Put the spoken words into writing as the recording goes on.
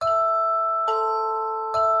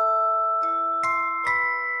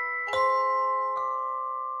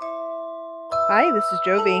Hi, this is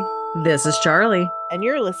Jovi, This is Charlie. and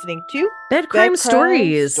you're listening to Bed Crime Bedtime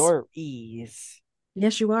Stories. Stories.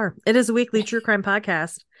 Yes, you are. It is a weekly true crime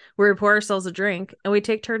podcast where we pour ourselves a drink and we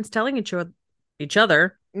take turns telling each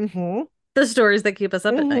other Mm-hmm. the stories that keep us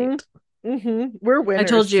up at Mm-hmm. night. Mm-hmm. We're I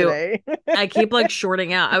told winners you, today. I keep like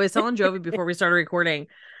shorting out. I was telling Jovi before we started recording,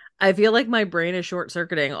 I feel like my brain is short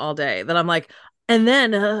circuiting all day. That I'm like, and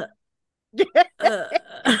then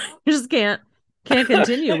I just can't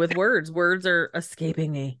continue with words. Words are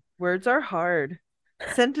escaping me. Words are hard.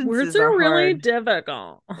 Words Sentences are are really hard.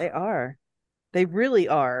 difficult. They are. They really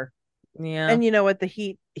are. Yeah. And you know what? The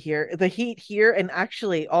heat here, and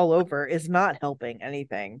actually all over is not helping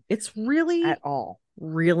anything It's at really, all.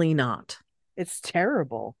 really not. It's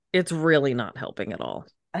terrible. It's really not helping at all.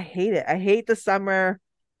 I hate it. I hate the summer.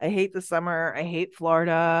 I hate the summer. I hate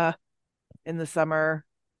Florida in the summer.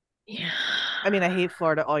 Yeah. I mean, I hate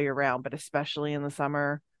Florida all year round, but especially in the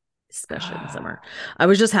summer. Especially in the summer. I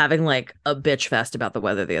was just having like a bitch fest about the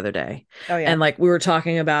weather the other day. Oh yeah. And like we were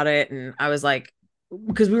talking about it, and I was like,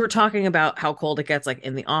 because we were talking about how cold it gets like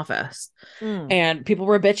in the office, Mm, and people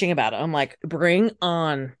were bitching about it. I'm like, bring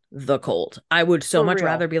on the cold. I would so for much real.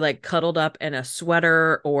 rather be like cuddled up in a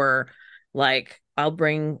sweater, or like I'll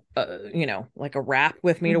bring, like a wrap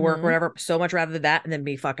with me to work or Hmm. whatever. So much rather that and then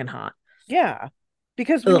be fucking hot. Yeah.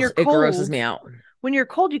 Because Ugh, it grosses me out. when you're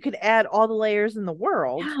cold, you could add all the layers in the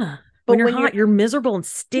world. Yeah. But When you're when you're, hot, you're miserable and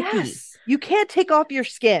sticky. yes, you can't take off your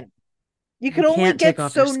skin. You You can only can't take get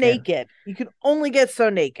off your so skin naked. You can only get so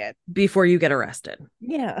naked. before you get arrested.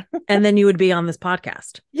 Yeah. And then you would be on this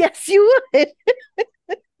podcast. Yes, you would.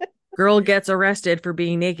 Girl gets arrested for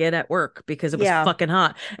being naked at work because it was Yeah. fucking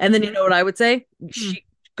hot. And then you Hmm. know what I would say? Hmm. She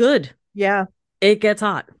good. Yeah. It gets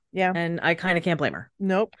hot. Yeah. And I kind of can't blame her.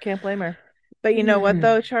 Nope. Can't blame her. But you know what, Mm.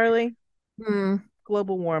 though, Charlie? Mm.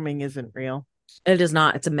 Global warming isn't real. It is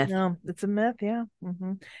not. It's a myth. No, it's a myth. Yeah.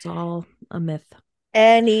 It's all a myth.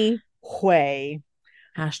 Anyway.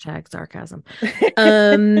 Hashtag sarcasm.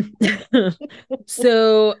 Um,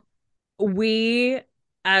 so we,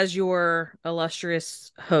 as your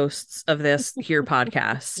illustrious hosts of this here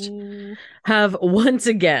podcast, Mm, have once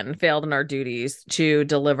again failed in our duties to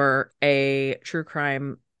deliver a true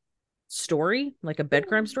crime story, like a bed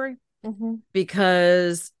crime story, mhm,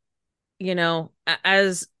 because,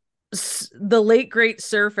 as the late great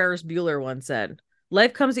Sir Ferris Bueller once said,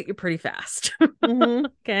 life comes at you pretty fast. mhm,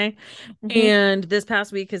 Okay. mhm. And this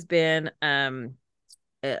past week has been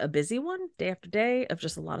a busy one, day after day, of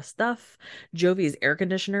just a lot of stuff. Jovi's air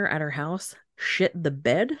conditioner at her house shit the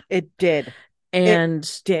bed. It did. It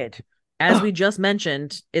And did. as Oh, we just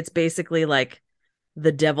mentioned, it's basically like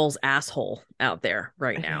the devil's asshole out there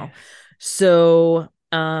right now. yes. So,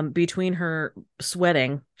 between her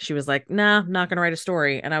sweating, she was like, nah, I'm not gonna write a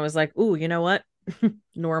story. And I was like, ooh, you know what?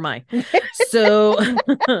 Nor am I. So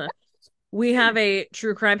we have a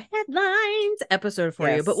true crime headlines episode for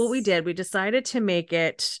you. But what we Yes. did, we decided to make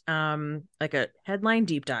it like a headline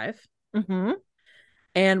deep dive. Hmm.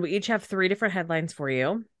 And we each have three different headlines for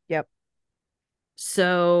you. Yep.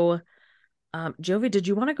 So, Jovi, did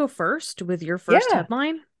you want to go first with your first Yeah.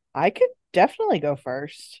 headline? I could definitely go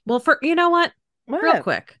first. Well, for you know what? Real What?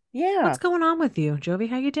 quick. Yeah. What's going on with you, Jovi?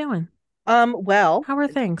 How you doing? Well, How are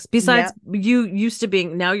things? Besides now, you used to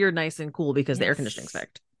being now you're nice and cool because the air conditioning's yes.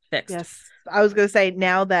 fixed. Yes. I was gonna say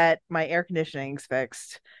now that my air conditioning's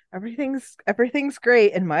fixed, everything's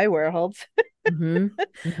great in my world. Mm-hmm.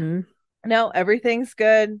 Mm-hmm. No, everything's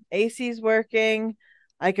good. AC's working.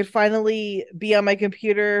 I could finally be on my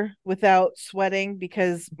computer without sweating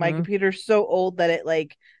because my Mm-hmm. computer's so old that it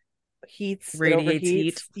Radiates heat.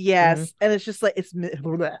 overheats. Mm-hmm. Yes. And it's just like it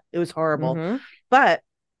was horrible. Mm-hmm. But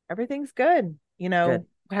everything's good. Good.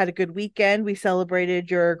 Had a good weekend. We celebrated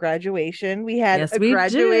your graduation. We had Yes, a we did.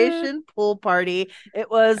 graduation pool party. It Yeah.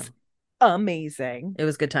 was amazing. It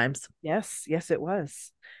was good times. Yes, yes, it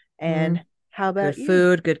was. And Mm. how Good about you?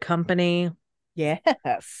 food, good company, Yes.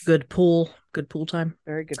 good pool time.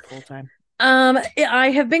 Very good pool time.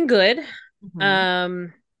 I have been good. Hmm.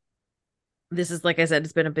 Um, this is like I said,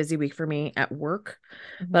 it's been a busy week for me at work,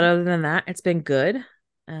 but Hmm. other than that, it's been good.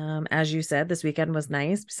 As you said, this weekend was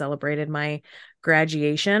nice. Celebrated my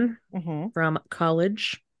graduation Hmm. from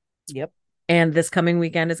college, Yep. and this coming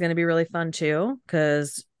weekend is going to be really fun too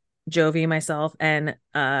because Jovi, myself, and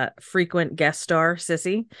frequent guest star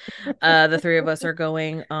Sissy, the three of us are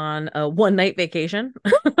going on a one night vacation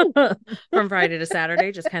from Friday to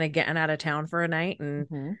Saturday, just kind of getting out of town for a night and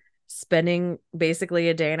Hmm. spending basically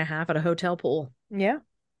a day and a half at a hotel pool. Yeah,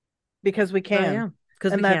 because we So can. yeah,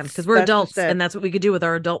 because we And can, that's because we're that's just adults, it. and that's what we could do with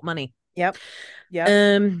our adult money. Yep. Yep.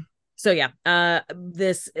 Um, So yeah,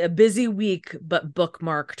 this a busy week, but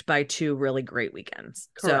bookmarked by two really great weekends.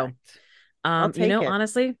 So, Correct. I'll take it.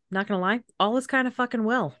 honestly, not gonna lie, all is kind of fucking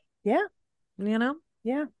well, Yeah. you know?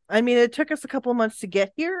 Yeah. I mean, it took us a couple months to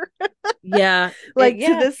get here, Yeah, like to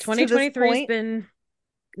yeah, this 2023 has point. been,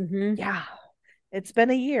 mhm. Yeah. It's been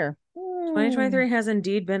a year. 2023 has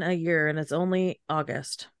indeed been a year, and it's only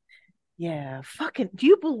August. Yeah. Fucking, do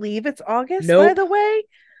you believe it's August, by Nope. the way?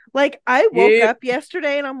 Like, I woke Yep. up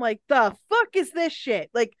yesterday and I'm like, the fuck is this shit?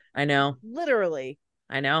 Like, I know. literally.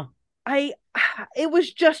 I know. I it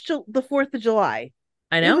was just the 4th of July.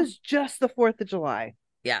 I It know. was just the 4th of July.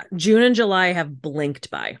 Yeah, June and July have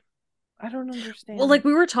blinked by. I don't Well, understand. like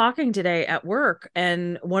we were talking today at work,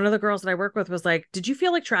 and one of the girls that I work with was like, "Did you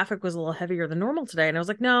feel like traffic was a little heavier than normal today?" And I was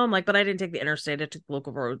like, "No." I'm like, "But I didn't take the interstate. I took the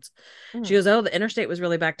local roads." She Mm. goes, "Oh, the interstate was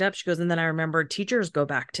really backed up." She goes, and then I remembered teachers go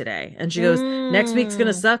back today. And she goes, "Next week's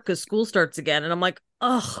gonna Mm. suck because school starts again." And I'm like,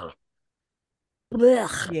 "Ugh,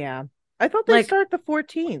 blech." Yeah. I thought they Like start the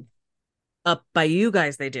 14th. up by you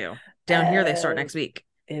guys, they do. Down here, they start Oh, next week.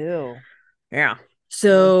 ew. Yeah. Ugh.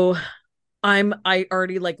 So I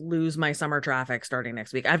already like lose my summer traffic starting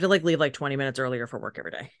next week. I have to like leave like 20 minutes earlier for work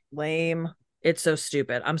every day. Lame. It's so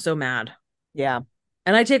stupid. I'm so mad. Yeah.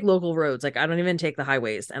 And I take local roads. Like I don't even take the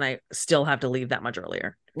highways and I still have to leave that much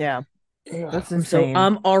earlier. Yeah. Ugh, That's insane.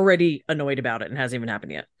 I'm already annoyed about it and it hasn't even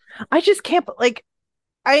happened yet. I just can't like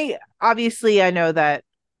I obviously I know that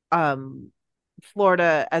um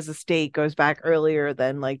Florida as a state goes back earlier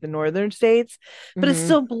than like the northern states, but it Mm-hmm.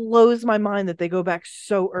 still blows my mind that they go back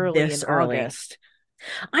so early in This early. August.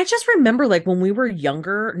 I just remember like when we were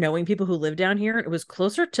younger, knowing people who lived down here, it was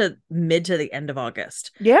closer to mid to the end of August.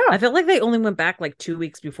 I Yeah, felt like they only went back like 2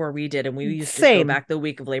 weeks before we did, and we used to go same, back the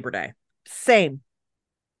week of Labor Day. same,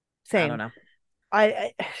 I don't same. know.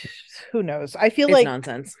 I who knows? It's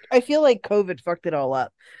nonsense. I feel like COVID fucked it all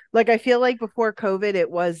up. Like I feel like before COVID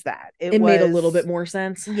it was that. It It made a little bit was more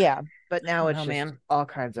sense. yeah, but I now don't it's know, just man. all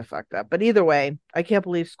kinds of fucked up. But either way, I can't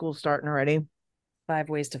believe school's starting already. 5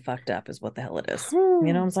 ways to fucked up is what the hell it is. You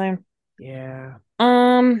know what I'm saying? Yeah.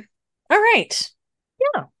 All right.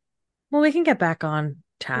 Yeah. Well, we can get back on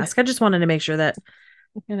task. I just wanted to make sure that,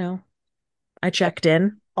 you know, I checked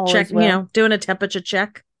in, All is well. doing a temperature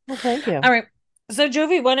check. Well, thank All you. right. So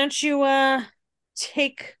Jovi, why don't you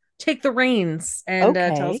take the reins and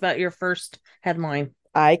tell us Okay. about your first headline?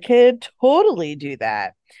 I could totally do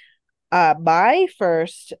that. My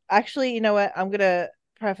first, actually, you know what? I'm gonna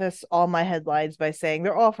preface all my headlines by saying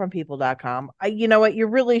they're all from people.com. You know what? You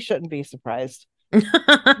really shouldn't be surprised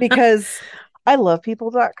because I love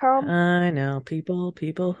people.com. I know people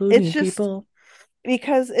who It's need just people.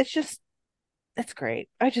 because it's great.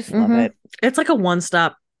 I just love Mm-hmm. it. It's like a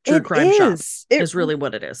one-stop true It crime shop, is. is really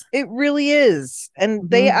what it is. It really is. And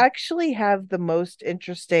they Mm-hmm. actually have the most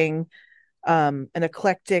interesting an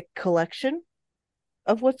eclectic collection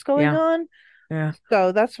of what's going Yeah. on. Yeah.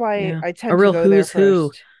 So that's why Yeah. I A tend to real go there who's who.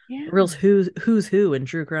 first. Yeah. A real who's who in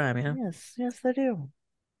true crime, yeah. Yes, yes, they do.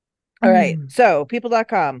 All right. Mm. So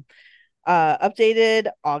people.com updated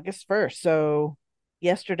August 1st. So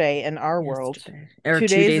yesterday in our world, Yesterday. Or two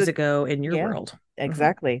two days days ago in your yeah, world. Mm-hmm.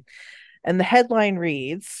 exactly. And the headline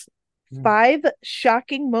reads Mm. 5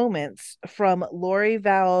 shocking moments from Lori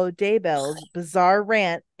Val Daybell's bizarre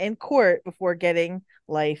rant in court before getting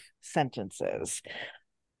life sentences.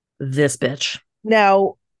 This bitch.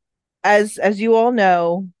 Now, as you all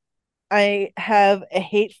know, I have a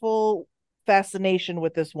hateful fascination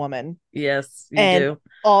with this woman Yes, you and do.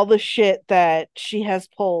 all the shit that she has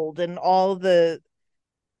pulled and all the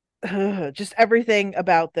just everything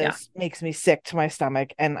about Yeah. this makes me sick to my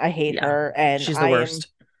stomach and I hate Yeah. her and She's the I am worst.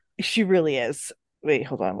 she really is. Wait,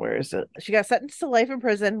 hold on, where is it? She got sentenced to life in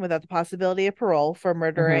prison without the possibility of parole for Mm-hmm.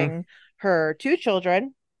 murdering her two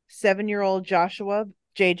children, 7-year-old Joshua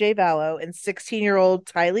JJ Vallow and 16-year-old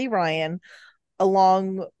Tylee Ryan,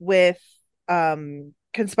 along with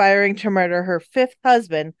conspiring to murder her fifth I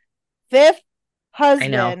know.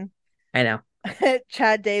 husband, I know.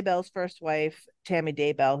 Chad Daybell's first wife, Tammy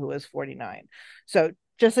Daybell, who was 49. So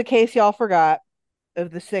just in case y'all forgot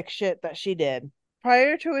of the sick shit that she did.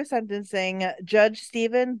 Prior to his sentencing, Judge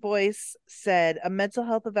Stephen Boyce said a mental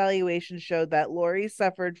health evaluation showed that Lori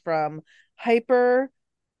suffered from hyper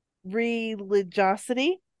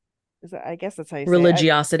religiosity. Is that, I guess that's how you say it.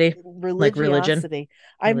 Religiosity. Like religion. Religiosity.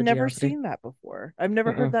 I've never Religiosity. seen that before. I've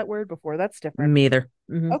never heard Mm-mm. that word before. That's different. Me either.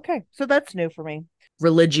 Mm-hmm. Okay, so that's new for me.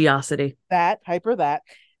 Religiosity. That, hyper that,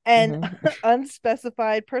 and Mm-hmm.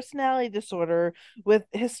 unspecified personality disorder with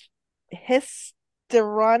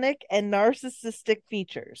histrionic and narcissistic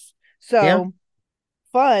features. Yeah. So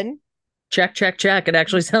fun. Check, check, check. It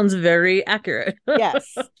actually sounds very accurate.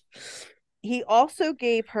 Yes. He also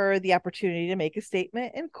gave her the opportunity to make a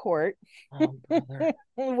statement in court, Oh, brother.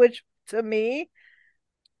 which to me,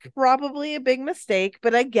 probably a big mistake,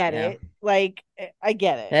 but I get Yeah. it. Like, I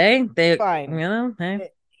get it. Hey, Fine. hey,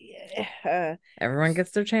 Uh, everyone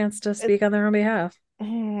gets their chance to speak on their own behalf.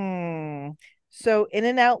 Hmm. So, in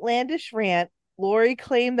an outlandish rant, Lori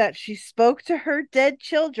claimed that she spoke to her dead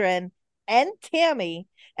children and Tammy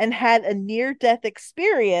and had a near death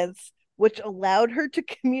experience, which allowed her to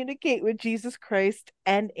communicate with Jesus Christ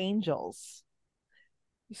and angels.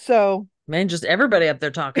 So, Man, just everybody up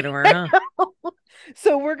there talking to her, huh?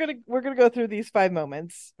 so we're gonna go through these 5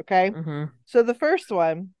 moments, okay? Mm-hmm. So the first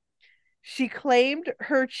one, she claimed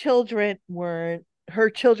her children weren't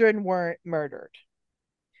murdered.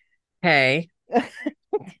 Hey,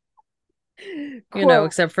 Quote,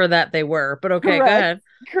 except for that they were, but okay, go correct, ahead.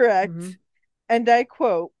 Mm-hmm. correct. And I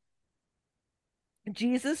quote,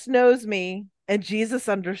 Jesus knows me and Jesus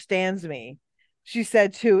understands me. She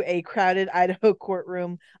said to a crowded Idaho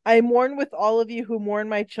courtroom, I mourn with all of you who mourn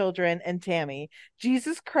my children and Tammy.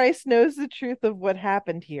 Jesus Christ knows the truth of what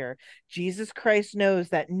happened here. Jesus Christ knows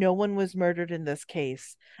that no one was murdered in this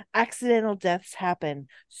case. Accidental deaths happen,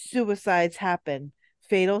 suicides happen,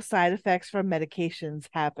 fatal side effects from medications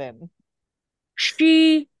happen.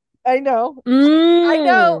 She, I know. I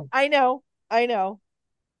know. mm, I know. I know.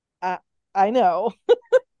 I, I know.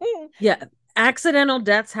 yeah, accidental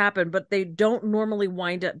deaths happen, but they don't normally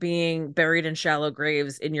wind up being buried in shallow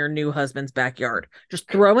graves in your new husband's backyard. Just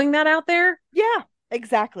throwing that out there. Yeah,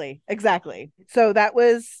 exactly. Exactly. So that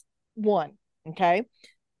was one. Okay.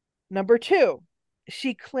 Number two,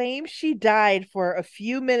 she claimed she died for a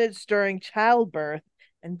few minutes during childbirth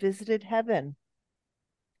and visited heaven.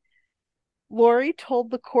 Lori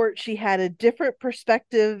told the court she had a different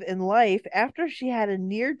perspective in life after she had a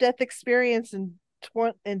near death experience in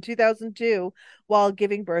 2002 while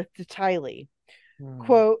giving birth to Tylee. Hmm.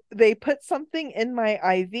 Quote, they put something in my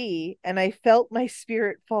IV and I felt my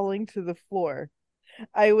spirit falling to the floor.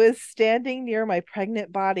 I was standing near my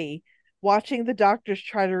pregnant body, watching the doctors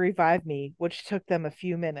try to revive me, which took them a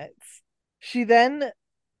few minutes. She then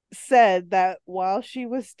said that while she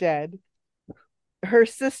was dead, her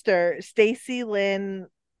sister, Stacy Lynn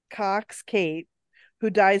Cox Kate,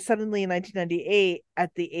 who died suddenly in 1998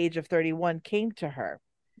 at the age of 31, came to her.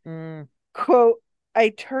 Mm. Quote, I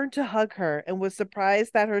turned to hug her and was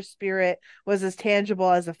surprised that her spirit was as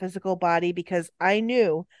tangible as a physical body because I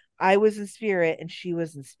knew I was in spirit and she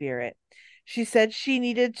was in spirit. She said she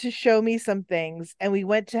needed to show me some things, and we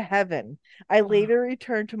went to heaven. I Oh, later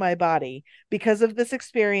returned to my body. Because of this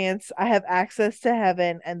experience, I have access to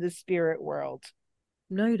heaven and the spirit world.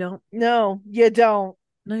 no, you don't. No, you don't.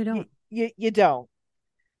 No, you You, don't. you don't.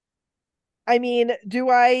 I mean, do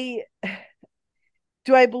I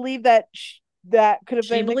believe that that could have She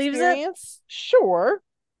been an believes it. experience? Sure.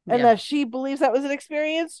 And Yeah, that she believes that was an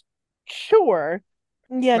experience? Sure.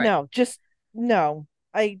 Yeah, right. no, just no.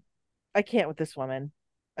 I can't with this woman.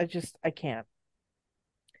 I can't.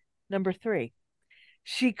 Number 3.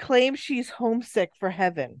 She claims she's homesick for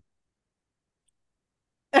heaven.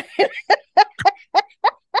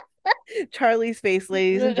 Charlie's face,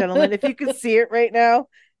 ladies and gentlemen, if you could see it right now,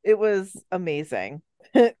 it was amazing.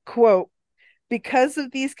 Quote, because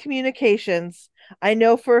of these communications, I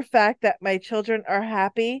know for a fact that my children are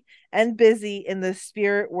happy and busy in the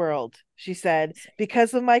spirit world, she said.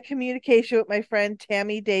 Because of my communication with my friend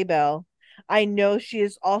Tammy Daybell, I know she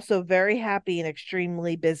is also very happy and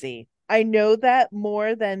extremely busy. I know that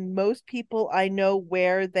more than most people I know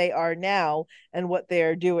where they are now and what they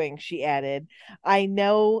are doing, she added. I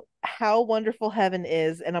know how wonderful heaven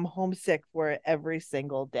is, and I'm homesick for it every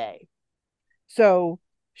single day. So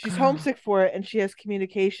she's Oh. homesick for it and she has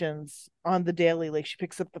communications on the daily. Like she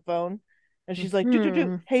picks up the phone and she's like, do.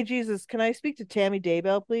 Hmm. Hey, Jesus, can I speak to Tammy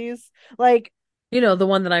Daybell, please? Like, The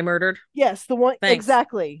one that I murdered. yes, the one. Thanks.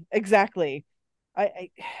 Exactly. Exactly. I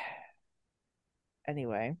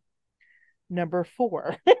anyway, number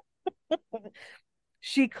 4.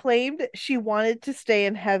 She claimed she wanted to stay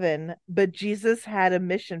in heaven, but Jesus had a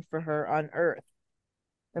mission for her on earth.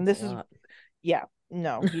 And That's a this is, lot. yeah,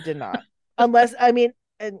 no, he did not. Unless, I mean,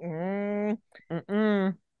 Mm-mm.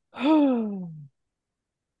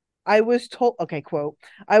 I was told, okay, quote,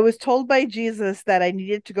 I was told by Jesus that I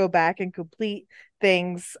needed to go back and complete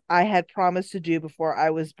things I had promised to do before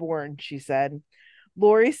I was born, she said.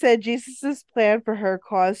 Lori said Jesus's plan for her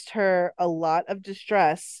caused her a lot of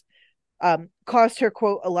distress, caused her,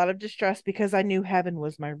 quote, a lot of distress because I knew heaven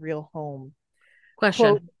was my real home. Quote,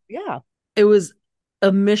 Question. yeah. It was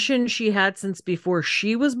a mission she had since before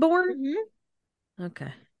she was born? Mhm.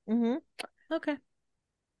 Okay. Mm-hmm. Okay.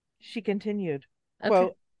 She continued, Okay.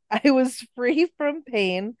 quote, I was free from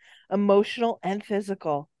pain, emotional and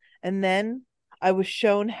physical. And then I was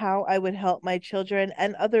shown how I would help my children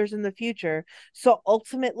and others in the future. So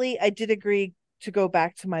ultimately, I did agree to go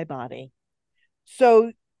back to my body.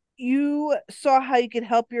 So you saw how you could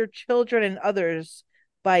help your children and others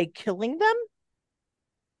by killing them?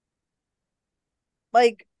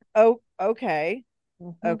 Like, oh, okay.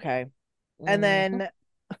 Mm-hmm. Okay. And Mm-hmm.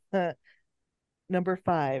 then number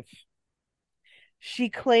five, she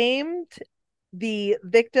claimed the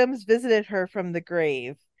victims visited her from the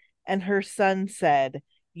grave, and her son said,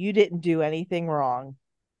 "You didn't do anything wrong."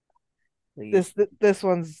 Please. This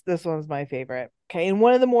one's my favorite. Okay, in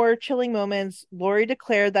one of the more chilling moments, Lori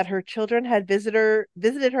declared that her children had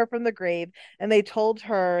visited her from the grave, and they told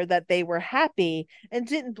her that they were happy and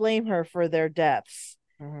didn't blame her for their deaths.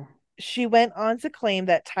 Mm-hmm. She went on to claim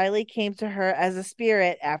that Tylee came to her as a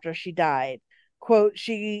spirit after she died. Quote,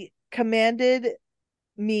 she commanded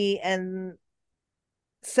me and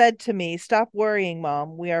said to me, "Stop worrying,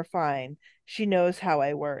 Mom. We are fine." She knows how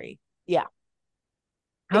I worry. Yeah.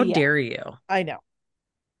 How Yeah. dare you? I know.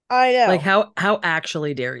 I Like know. how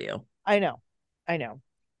actually dare you? I know. I know.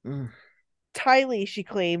 Mm. Tylee, she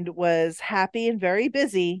claimed, was happy and very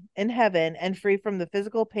busy in heaven and free from the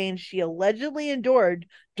physical pain she allegedly endured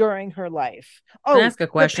during her life. Can I Oh, ask a the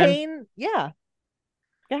question? pain. Yeah.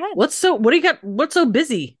 Go ahead. What do you got? What's so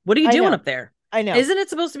busy? What are you I doing know. up there? I know. Isn't it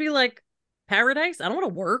supposed to be like paradise? I don't want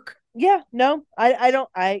to work. Yeah. No, I don't.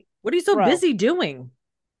 What are you so Bro, busy doing?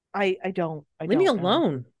 I Leave me don't know.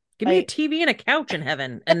 alone. Give me a I, TV and a couch in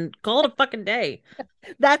heaven and call it a fucking day.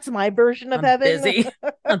 that's my version of I'm heaven. busy.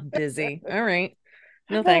 I'm busy. All right.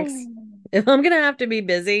 No thanks. If I'm gonna have to be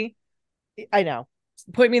busy, I know.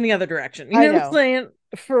 point me in the other direction. You I know what I'm know. saying?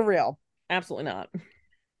 For real. Absolutely not.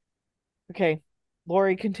 Okay.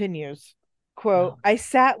 Lori continues, quote, Oh, I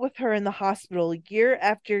sat with her in the hospital year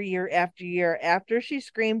after year after year after she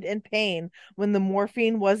screamed in pain when the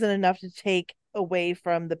morphine wasn't enough to take away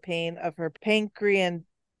from the pain of her pancreatitis.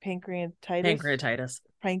 pancreatitis.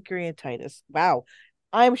 Pancreatitis. Wow.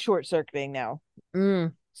 I'm short circuiting now.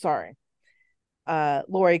 Mm. Sorry.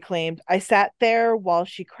 Lori claimed, I sat there while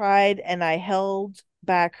she cried and I held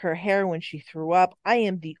back her hair when she threw up. I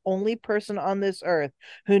am the only person on this earth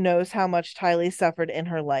who knows how much Tylee suffered in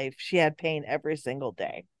her life. She had pain every single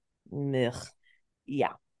day. Ugh.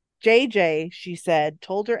 Yeah. JJ, she said,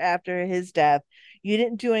 told her after his death, "You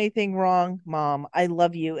didn't do anything wrong, Mom. I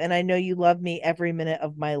love you, and I know you love me every minute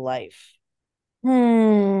of my life."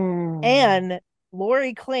 Hmm. And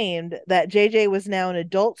Lori claimed that JJ was now an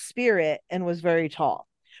adult spirit and was very tall,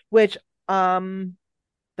 which um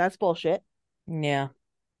that's bullshit. Yeah.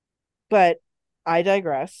 But I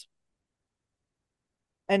digress.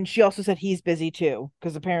 And she also said he's busy too,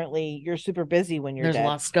 because apparently you're super busy when you're There's dead.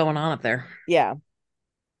 lots going on up there. Yeah.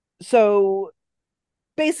 So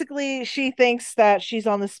basically, she thinks that she's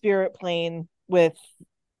on the spirit plane with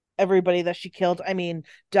everybody that she killed. I mean,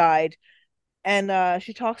 died. And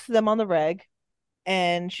she talks to them on the reg,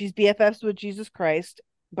 and she's BFFs with Jesus Christ.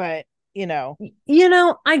 But, you know,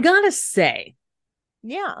 I gotta say,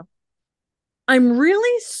 yeah. I'm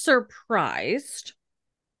really surprised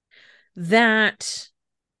that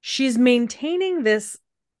she's maintaining this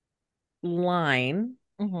line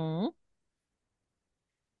Mm-hmm.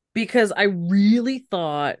 because I really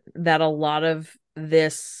thought that a lot of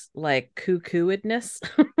this like cuckooedness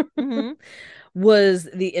Mm-hmm. was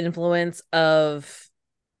the influence of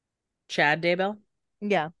Chad Daybell.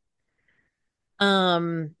 Yeah.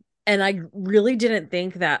 Um, and I really didn't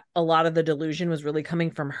think that a lot of the delusion was really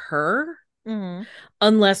coming from her, Mm-hmm.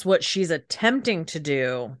 unless what she's attempting to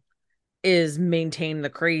do is maintain the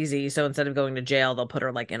crazy. So instead of going to jail, they'll put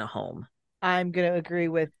her like in a home. I'm gonna agree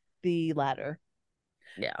with the latter.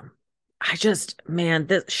 Yeah. I just, man,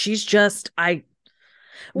 this she's just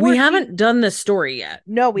we Or haven't she done this story yet,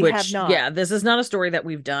 No, we have which not. yeah, this is not a story that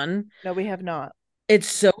we've done. No, we have not. It's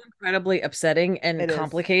so incredibly upsetting and It is.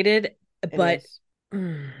 complicated, It but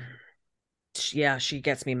is. yeah, she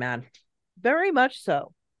gets me mad. Very much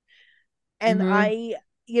so. And Mm-hmm.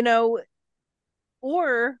 you know,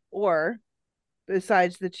 or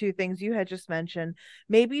besides the two things you had just mentioned,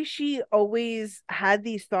 maybe she always had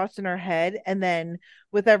these thoughts in her head, and then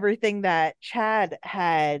with everything that Chad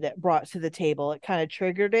had brought to the table, it kind of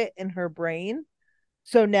triggered it in her brain.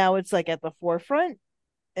 So now it's like at the forefront,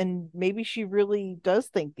 and maybe she really does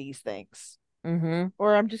think these things. Mm-hmm.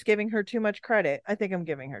 Or I'm just giving her too much credit. I think I'm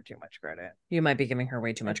giving her too much credit. You might be giving her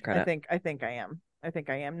way too I, much I credit. think I think I am. I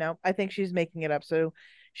think I am. No, I think she's making it up so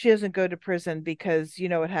she doesn't go to prison, because you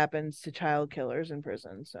know what happens to child killers in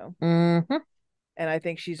prison. So Mm-hmm. And I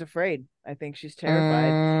think she's afraid. I think she's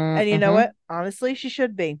terrified. And you know Mm-hmm. what? Honestly, she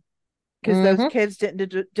should be, because those Mm-hmm. kids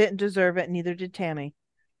didn't deserve it, neither did Tammy.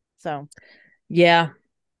 So, Yeah,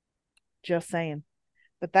 just saying.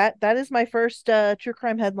 But that is my first true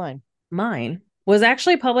crime headline. mine was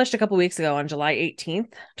actually published a couple weeks ago on July 18th,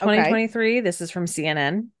 Okay. 2023. This is from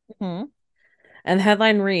CNN. Hmm. And the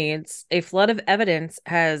headline reads, a flood of evidence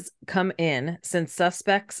has come in since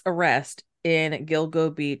suspect's arrest in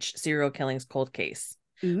Gilgo Beach serial killings cold case,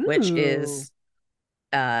 which Ooh. is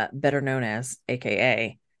better known as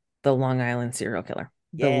AKA the Long Island serial killer,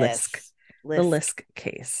 Yes. the Lisk. Lisk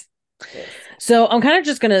case. Lisk. So I'm kind of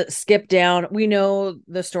just going to skip down. We know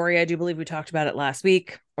the story. I do believe we talked about it last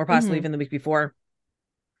week or possibly Hmm. even the week before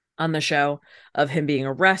on the show of him being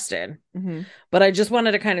arrested. Hmm. But I just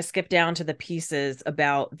wanted to kind of skip down to the pieces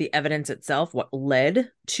about the evidence itself, what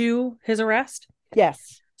led to his arrest.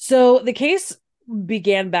 Yes. So the case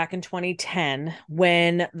began back in 2010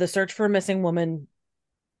 when the search for a missing woman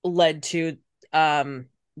led to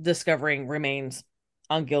discovering remains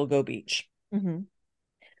on Gilgo Beach. Hmm.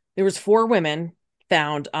 There was 4 women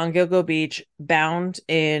found on Gilgo Beach bound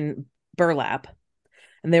in burlap,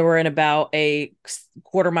 and they were in about a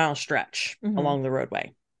quarter-mile stretch Hmm. along the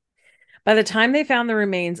roadway. By the time they found the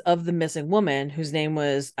remains of the missing woman, whose name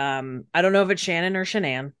was I don't know if it's Shannon or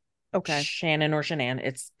Shanann. Okay. Shannon or Shanann.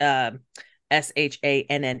 It's Shannan.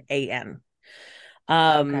 Okay.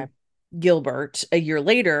 Um Gilbert, a year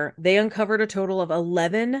later, they uncovered a total of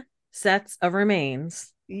 11 sets of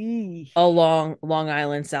remains Eesh. along Long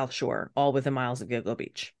Island South Shore, all within miles of Gilgo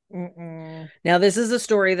Beach. Mm-mm. Now, this is a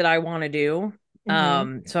story that I want to do.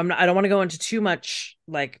 Hmm. So I don't want to go into too much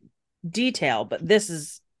like detail, but this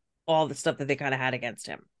is all the stuff that they kind of had against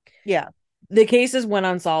him. Yeah. The cases went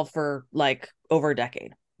unsolved for like over a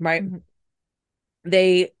decade, right? Hmm.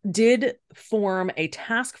 They did form a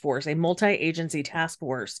task force, a multi-agency task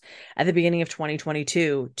force at the beginning of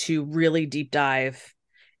 2022 to really deep dive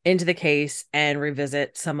into the case and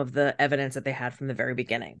revisit some of the evidence that they had from the very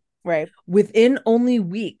beginning. Right. Within only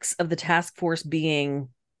weeks of the task force being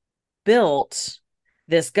built,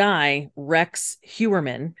 this guy, Rex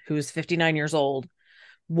Hewerman, who's 59 years old,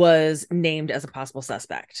 was named as a possible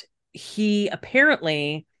suspect. He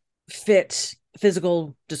apparently fit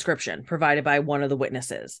physical description provided by one of the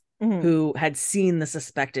witnesses Hmm. who had seen the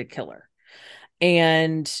suspected killer.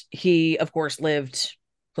 And he, of course, lived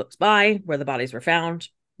close by where the bodies were found.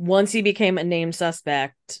 Once he became a named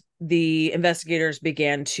suspect, the investigators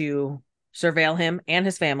began to surveil him and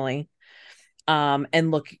his family,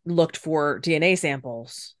 and looked for DNA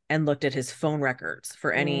samples and looked at his phone records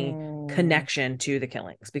for any Mm. connection to the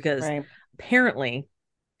killings because Right. apparently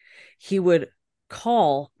he would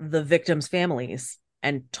call the victims' families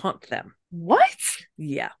and taunt them. What?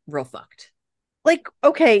 Yeah, real fucked. Like,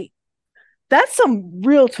 okay, that's some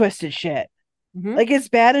real twisted shit. Mm-hmm. Like, it's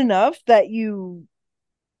bad enough that you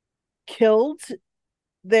killed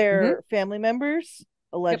Mm-hmm. their family members, Yep.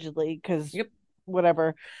 allegedly, because Yep.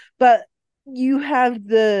 whatever, but you have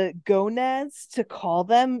the gonads to call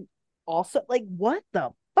them also. Like, what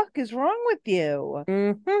the fuck is wrong with you?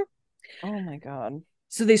 Mm-hmm. Oh my God.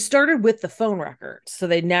 So they started with the phone records. So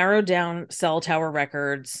they narrowed down cell tower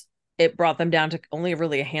records. It brought them down to only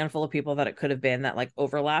really a handful of people that it could have been that like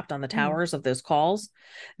overlapped on the Mm. towers of those calls.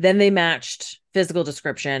 Then they matched physical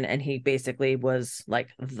description, and he basically was like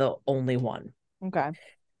the only one. Okay.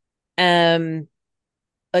 Um,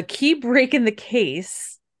 a key break in the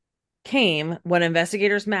case came when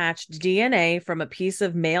investigators matched DNA from a piece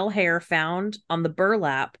of male hair found on the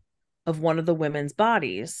burlap of one of the women's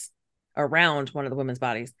bodies, around one of the women's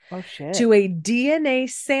bodies, Oh shit. to a DNA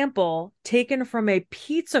sample taken from a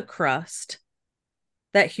pizza crust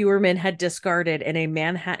that Hewerman had discarded in a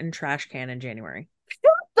Manhattan trash can in January.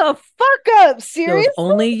 The fuck up. He goes, Seriously?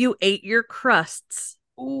 only you ate your crusts,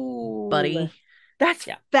 Ooh. buddy. That's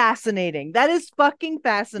Yeah. fascinating. That is fucking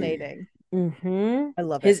fascinating. Mm-hmm. I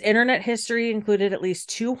love it. His internet history included at least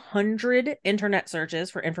 200 internet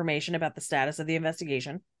searches for information about the status of the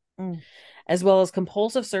investigation, Mm. as well as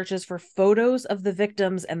compulsive searches for photos of the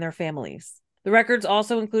victims and their families. The records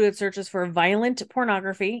also included searches for violent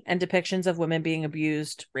pornography and depictions of women being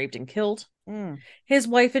abused, raped, and killed. Mm. His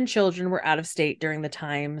wife and children were out of state during the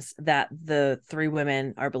times that the 3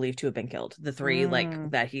 women are believed to have been killed. The three, like,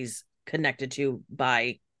 Mm. that he's connected to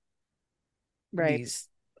by Right. these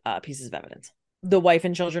pieces of evidence. The wife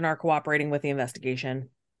and children are cooperating with the investigation.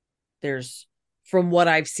 There's, from what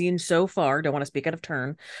I've seen so far, don't want to speak out of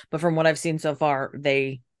turn, but from what I've seen so far,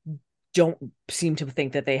 they don't seem to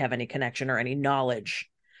think that they have any connection or any knowledge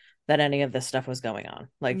that any of this stuff was going on.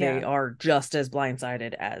 Like Yeah. they are just as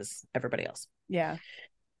blindsided as everybody else. Yeah.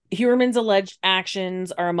 Huerman's alleged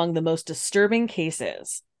actions are among the most disturbing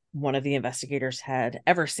cases one of the investigators had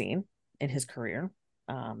ever seen in his career.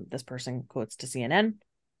 This person quotes to CNN.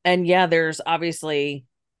 And yeah, there's obviously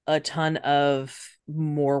a ton of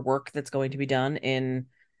more work that's going to be done in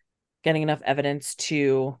getting enough evidence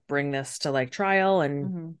to bring this to like trial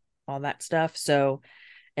and all that stuff. So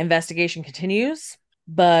investigation continues,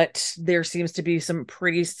 but there seems to be some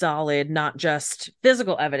pretty solid, not just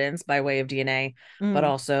physical evidence by way of DNA, but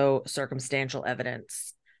also circumstantial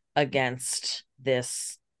evidence against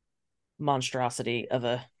this monstrosity of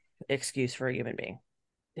a excuse for a human being.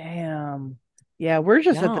 Damn. Yeah, we're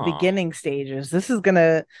just at the Yeah. beginning stages. This is Oh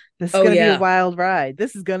gonna be a yeah. wild ride.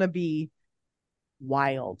 This is gonna be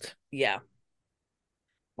wild. Yeah.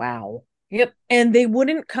 Wow. Yep. And they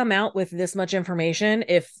wouldn't come out with this much information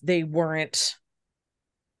if they weren't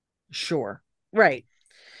sure, Right.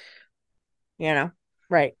 you know?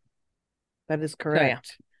 Right. That is So yeah.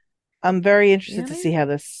 correct. I'm very interested Yeah, to see how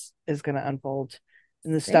this is gonna unfold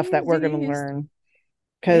and the stuff that we're gonna Same learn.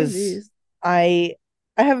 Because this. I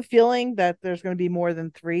I have a feeling that there's gonna be more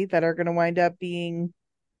than three that are gonna wind up being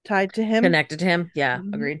tied to him. Connected to him. Yeah,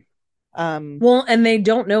 Mhm. agreed. Um, Well, and they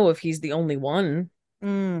don't know if he's the only one.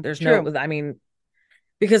 There's no, true. I mean,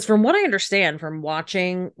 because from what I understand from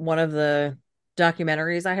watching one of the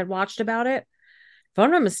documentaries I had watched about it, if I'm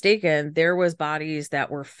not mistaken, there was bodies that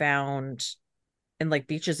were found in like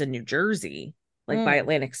beaches in New Jersey, like by Mm,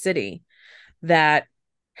 Atlantic City, that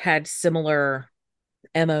had similar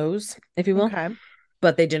MOs, if you will, okay.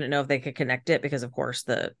 but they didn't know if they could connect it because, of course,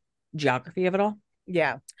 the geography of it all.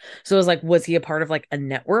 Yeah. So it was like, was he a part of like a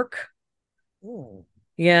network? Ooh.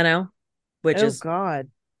 You know, which Oh is God.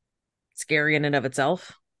 scary in and of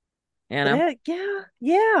itself, you know? Yeah, yeah, yeah.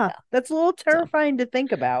 Yeah. That's a little So terrifying to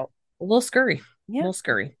think about. a little scurry, a Yeah, little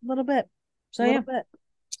scurry. a little bit. A So little yeah. bit.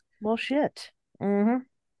 Well, shit. Mm-hmm.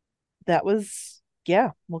 That was,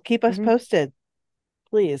 yeah. Well, keep us Mm-hmm. posted,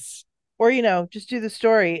 please. Or, just do the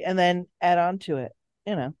story and then add on to it.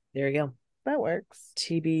 There you go. That works.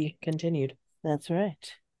 TB continued. That's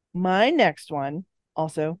right. My next one,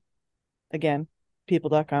 also, again,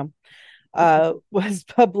 people.com, was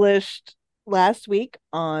published last week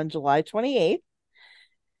on July 28th.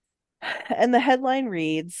 And the headline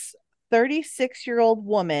reads 36-year-old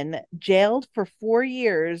woman jailed for 4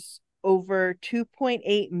 years over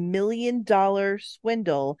 $2.8 million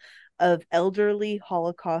swindle of elderly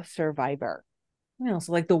Holocaust survivor. You know,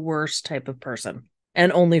 so like the worst type of person.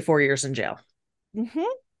 And only 4 years in jail. Mm-hmm.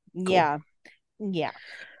 Cool. Yeah. Yeah.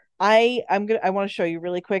 I want to show you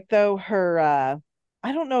really quick though her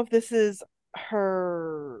I don't know if this is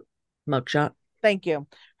her, Mugshot. thank you,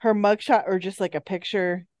 her mugshot or just like a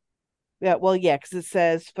picture. Yeah, well, yeah, because it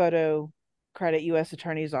says photo credit U.S.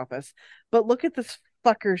 Attorney's Office. But look at this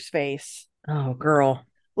fucker's face. Oh, girl.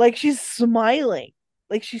 Like she's smiling.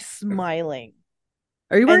 Like she's smiling.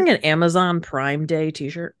 Are you And wearing an Amazon Prime Day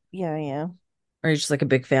t-shirt? yeah, yeah. Or are you just like a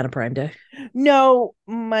big fan of Prime Day? No,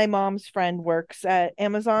 my mom's friend works at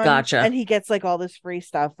Amazon Gotcha. and he gets like all this free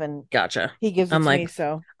stuff and Gotcha. he gives it I'm to me. like,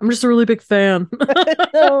 So I'm just a really big fan.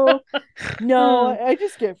 no, no, Oh, I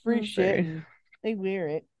just get free I'm shit sorry. and I wear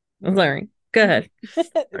it. I'm sorry. Go ahead.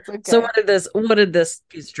 It's So okay. what did this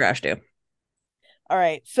piece of trash do? All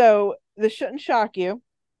right. So this shouldn't shock you.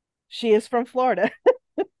 She is from Florida.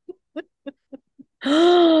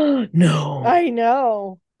 No. I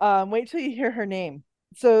know. Wait till you hear her name.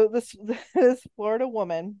 So this this Florida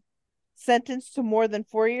woman sentenced to more than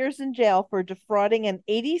 4 years in jail for defrauding an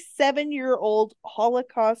 87-year-old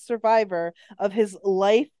Holocaust survivor of his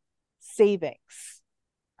life savings.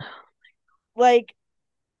 Like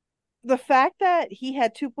the fact that he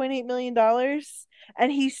had $2.8 million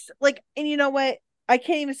and he's like, and you know what? I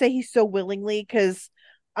can't even say he's so willingly because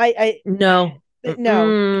No. no, he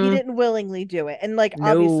Mm-mm. didn't willingly do it. And like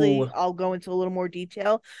obviously No. I'll go into a little more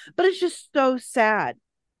detail, but it's just so sad.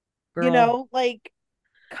 Girl, Like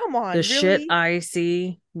come the on, shit really? I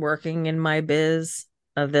see working in my biz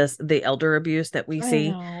of the elder abuse that we I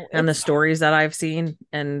see know. and the stories that I've seen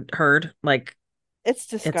and heard, like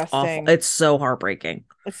It's it's awful. disgusting. It's so heartbreaking.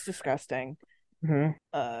 It's disgusting. Mm-hmm.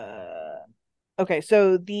 Uh okay,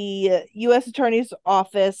 so the US Attorney's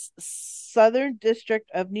Office, Southern District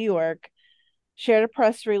of New York, shared a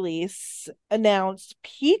press release, announced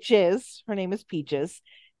Peaches, her name is Peaches,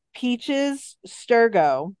 Peaches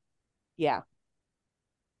Sturgo. Yeah.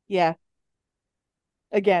 Yeah.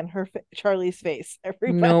 Again, Charlie's face, Nope.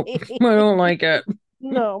 everybody. I don't like it.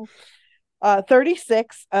 No.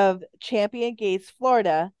 36 of Champion Gates,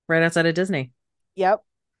 Florida. Right outside of Disney. Yep.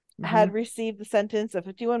 Mm-hmm. Had received the sentence of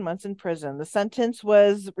 51 months in prison. The sentence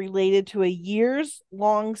was related to a years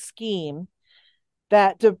long scheme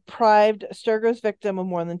that deprived Sturgo's victim of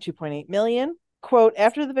more than 2.8 million. Quote,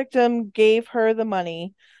 after the victim gave her the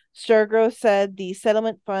money, Sturgo said the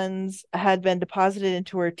settlement funds had been deposited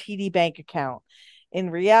into her TD bank account. In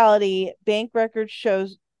reality, bank records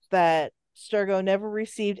shows that Sturgo never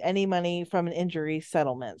received any money from an injury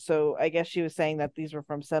settlement. So I guess she was saying that these were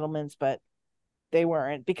from settlements, but they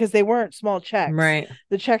weren't, because they weren't small checks. Right.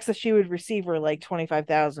 The checks that she would receive were like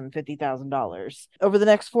 $25,000, $50,000. Over the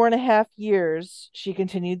next 4.5 years, she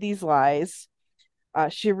continued these lies.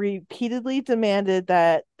 She repeatedly demanded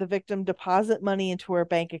that the victim deposit money into her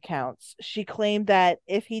bank accounts. She claimed that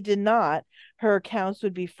if he did not, her accounts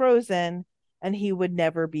would be frozen and he would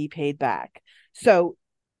never be paid back. So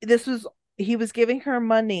this was, he was giving her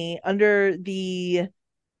money under the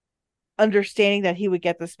understanding that he would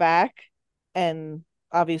get this back. And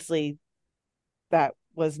obviously, that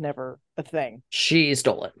was never a thing. She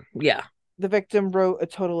stole it. Yeah. The victim wrote a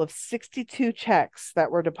total of 62 checks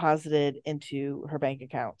that were deposited into her bank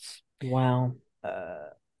accounts. Wow. Uh,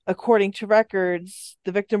 According to records,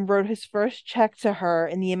 the victim wrote his first check to her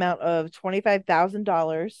in the amount of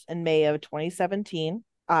 $25,000 in May of 2017.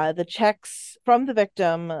 The checks from the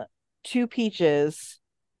victim to Peaches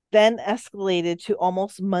then escalated to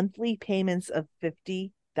almost monthly payments of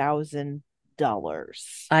 $50,000.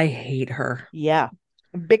 I hate her. Yeah,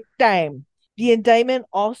 big time. The indictment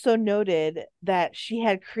also noted that she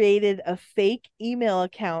had created a fake email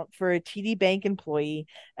account for a TD Bank employee,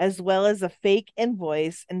 as well as a fake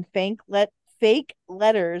invoice and fake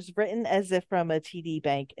letters written as if from a TD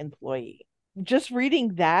Bank employee. Just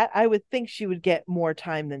reading that, I would think she would get more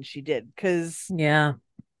time than she did, because Yeah.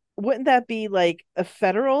 wouldn't that be like a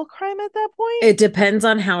federal crime at that point? It depends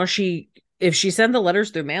on how if she sent the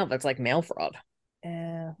letters through mail, that's like mail fraud.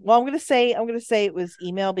 Well, I'm gonna say it was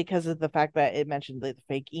email because of the fact that it mentioned the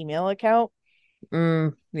fake email account.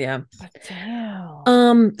 Yeah. But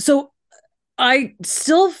damn. So I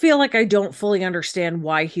still feel like I don't fully understand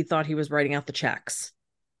why he thought he was writing out the checks.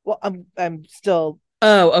 Well, I'm still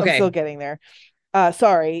Oh, I'm still okay. getting there.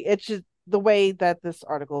 Sorry, it's just the way that this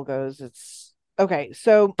article goes. It's okay.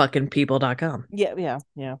 So Fuckingpeople.com. yeah, yeah,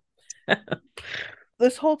 yeah.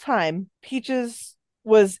 This whole time, Peaches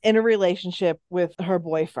was in a relationship with her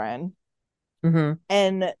boyfriend, Mm-hmm.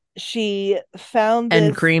 and she found And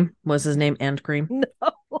this. Cream was his name, and Cream.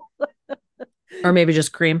 No, Or maybe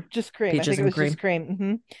just Cream. just Cream. I Peaches think it and was just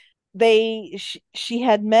Cream. Cream. She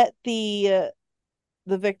had met the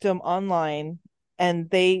victim online, and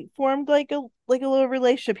they formed like a little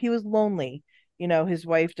relationship. He was lonely. His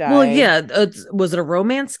wife Well, died. yeah. Was it a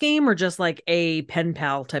romance scheme or just like a pen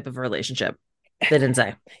pal type of relationship? They didn't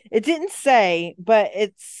say. It didn't say, but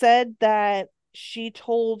it said that she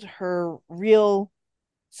told her real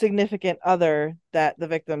significant other that the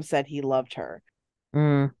victim said he loved her.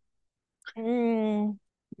 Mm, Mm,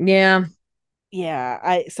 yeah. yeah,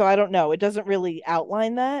 I don't know. It doesn't really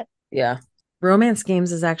outline that. Yeah. Romance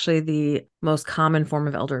games is actually the most common form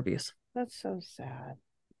of elder abuse. That's so sad.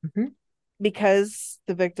 Mhm. Because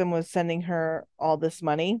the victim was sending her all this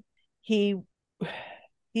money, he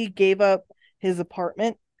he gave up his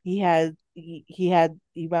apartment. He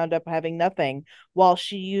wound up having nothing, while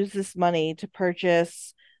she used this money to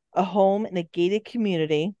purchase a home in a gated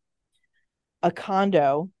community, a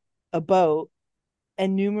condo, a boat,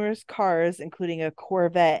 and numerous cars, including a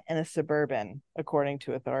Corvette and a Suburban, according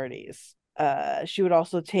to authorities. She would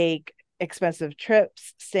also take expensive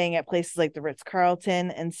trips, staying at places like the Ritz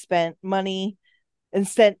Carlton, and spent many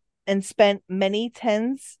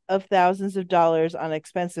tens of thousands of dollars on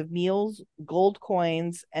expensive meals, gold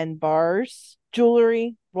coins, and bars,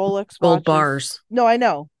 jewelry, Rolex Gold watches. bars, No, I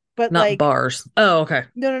know, but not like, bars. Oh, okay.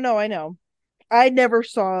 no, no, no, I know. I never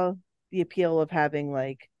saw the appeal of having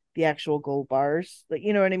like the actual gold bars. Like,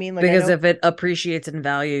 you know what I mean? Like, I Because know. if it appreciates in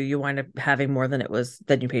value, you wind up having more than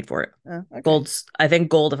you paid for it. Okay. I think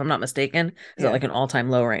gold, if I'm not mistaken, is at Yeah. like an all-time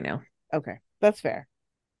low right now. Okay. That's fair.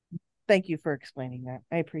 Thank you for explaining that.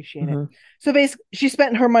 I appreciate it. Hmm. So basically, she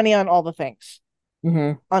spent her money on all the things.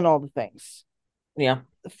 Hmm. On all the things. Yeah.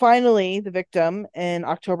 Finally, the victim in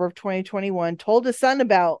October of 2021 told his son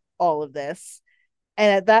about all of this.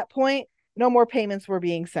 And at that point, no more payments were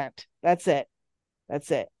being sent. That's it.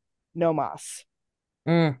 That's it. No mas.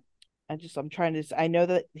 Mm. I'm trying to, I know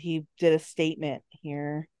that he did a statement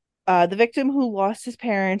here. The victim, who lost his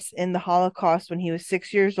parents in the Holocaust when he was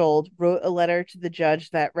 6 years old, wrote a letter to the judge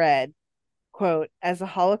that read, quote, as a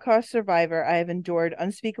Holocaust survivor, I have endured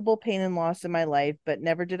unspeakable pain and loss in my life, but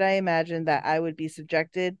never did I imagine that I would be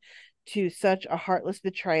subjected to such a heartless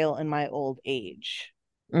betrayal in my old age.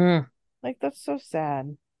 Mm. Like, that's so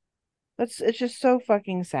sad. It's just so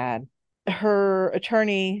fucking sad. Her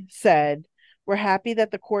attorney said, We're happy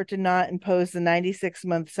that the court did not impose the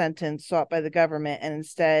 96-month sentence sought by the government, and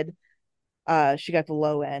instead, she got the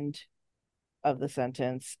low end of the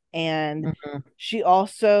sentence. And Mhm. she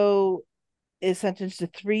also is sentenced to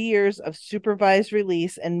 3 years of supervised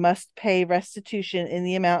release and must pay restitution in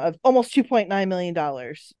the amount of almost $2.9 million.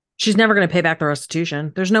 She's never going to pay back the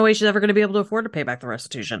restitution. There's no way she's ever going to be able to afford to pay back the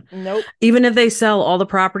restitution. Nope. Even if they sell all the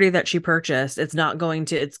property that she purchased, it's going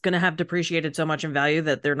to have depreciated so much in value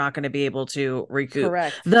that they're not going to be able to recoup.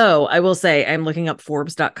 Correct. Though I will say, I'm looking up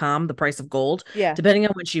Forbes.com, the price of gold. Yeah. Depending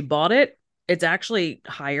on when she bought it, it's actually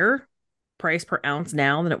higher price per ounce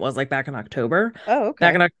now than it was like back in October. Oh,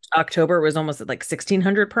 Back okay. in October, it was almost at like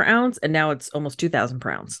 1,600 per ounce, and now it's almost 2,000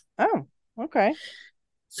 per ounce. Oh, okay.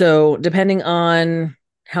 So, depending on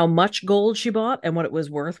how much gold she bought and what it was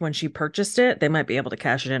worth when she purchased it, they might be able to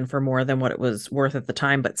cash it in for more than what it was worth at the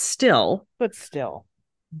time. But still, But still.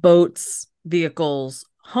 boats, vehicles,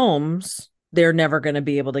 homes, they're never going to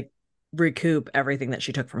be able to recoup everything that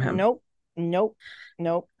she took from him. Nope. Nope.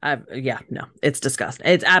 Nope. Yeah, no, it's disgusting.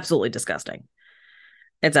 It's absolutely disgusting.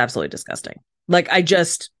 It's absolutely disgusting. Like, I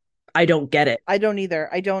don't get it. I don't either.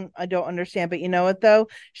 I don't understand. But you know what though?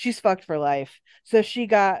 She's fucked for life. So she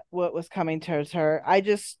got what was coming towards her. I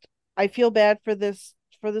feel bad for this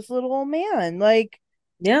little old man. Like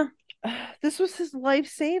Yeah. this was his life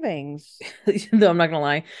savings. Though I'm not going to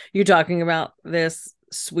lie, you talking about this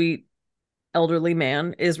sweet elderly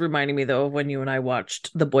man is reminding me though of when you and I watched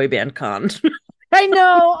the boy band con. I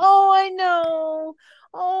know. Oh, I know.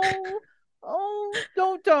 Oh, oh,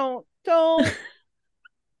 don't.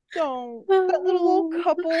 That little old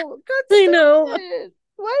couple got I know. started.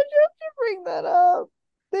 Why did you have to bring that up?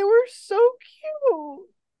 They were so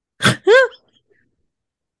cute.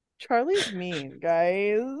 Charlie's mean,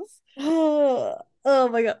 guys. Oh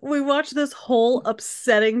my god. We watched this whole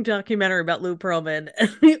upsetting documentary about Lou Pearlman, and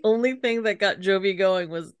the only thing that got Jovi going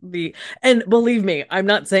was and believe me, I'm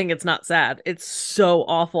not saying it's not sad. It's so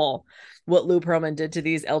awful what Lou Pearlman did to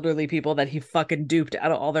these elderly people that he fucking duped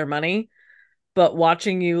out of all their money. But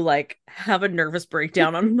watching you like have a nervous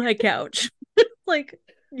breakdown on my couch, like,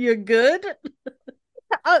 you good?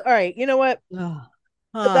 All right, you know what? Ah,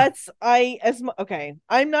 That's I as okay.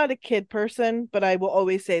 I'm not a kid person, but I will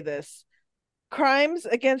always say this: crimes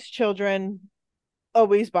against children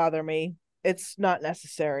always bother me. It's not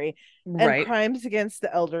necessary, and right. crimes against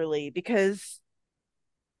the elderly because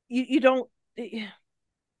you don't you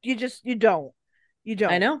don't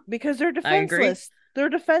I know. because they're I agree. defenseless. They're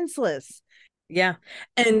defenseless. Yeah.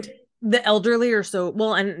 And the elderly are so,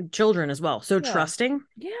 well, and children as well, so Yeah, trusting.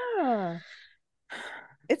 yeah.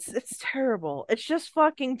 It's terrible. It's just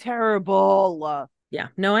fucking terrible. Yeah.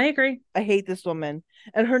 No, I agree. I hate this woman,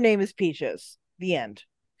 and her name is Peaches. The end.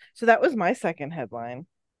 So that was my second headline.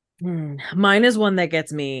 Mine is one that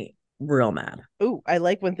gets me real mad. Ooh, I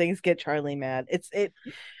like when things get Charlie mad. It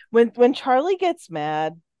when Charlie gets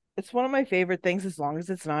mad, it's one of my favorite things as long as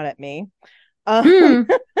it's not at me. Um,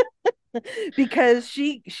 Hmm. because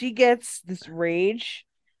she gets this rage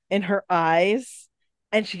in her eyes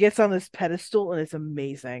and she gets on this pedestal and it's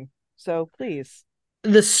amazing. So please.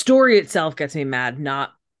 The story itself gets me mad,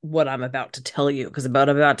 not what I'm about to tell you, because what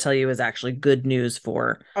I'm about to tell you is actually good news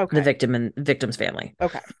for the Okay. victim and victim's family.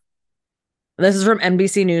 Okay. This is from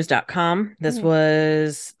NBCnews.com. This Mhm.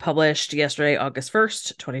 was published yesterday, August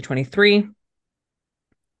 1st, 2023.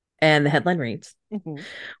 And the headline reads: Mhm.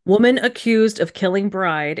 Woman accused of killing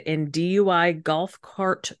bride in DUI golf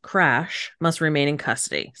cart crash must remain in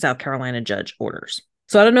custody. South Carolina judge orders.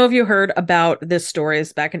 So I don't know if you heard about this story.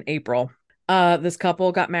 It's back in April. This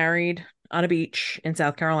couple got married on a beach in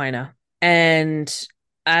South Carolina. And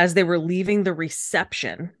as they were leaving the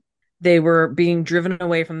reception, they were being driven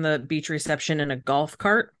away from the beach reception in a golf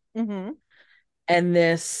cart. Mhm. And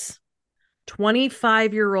this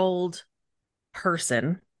 25-year-old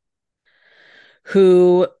person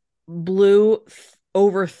who blew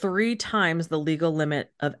over 3 times the legal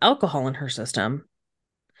limit of alcohol in her system,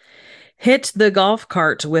 hit the golf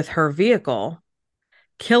cart with her vehicle,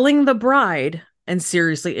 killing the bride and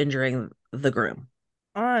seriously injuring the groom.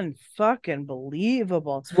 Unfucking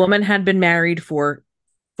believable. This woman had been married for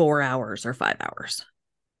 4 hours or 5 hours.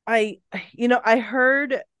 I I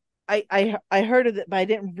heard I heard of it, but I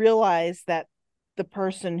didn't realize that the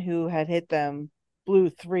person who had hit them blew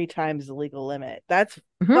 3 times the legal limit. That's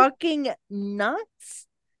Mm-hmm. fucking nuts.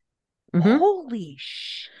 Mm-hmm. Holy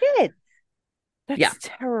shit. Yeah. That's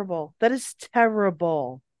terrible. That is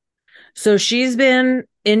terrible. So she's been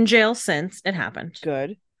in jail since it happened.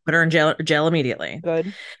 Good. Put her in jail immediately.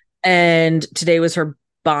 Good. And today was her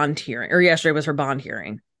bond hearing, or yesterday was her bond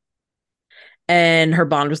hearing. and her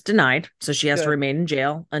bond was denied. So she has to Good. remain in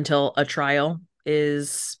jail until a trial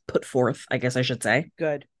is put forth, I guess I should say.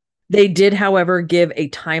 Good. They did, however, give a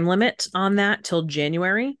time limit on that till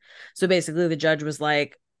January. So basically, the judge was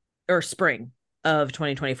like, or spring of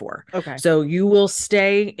 2024. Okay. So you will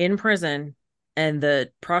stay in prison, and the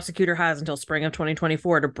prosecutor has until spring of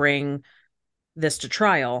 2024 to bring this to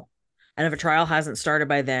trial. And if a trial hasn't started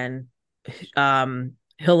by then,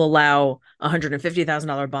 he'll allow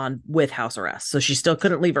 $150,000 bond with house arrest. So she still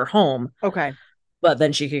couldn't leave her home, Okay. but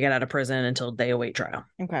then she could get out of prison until they await trial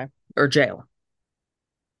Okay. or jail.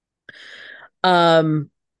 Um,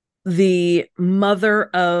 the mother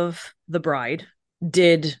of the bride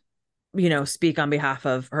did, speak on behalf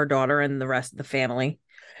of her daughter and the rest of the family,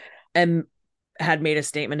 and had made a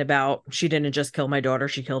statement about she didn't just kill my daughter,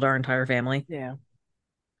 she killed our entire family. Yeah.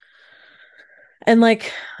 And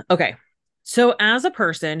like, okay, so as a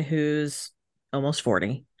person who's almost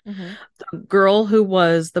 40, Mm-hmm. the girl who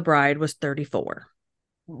was the bride was 34.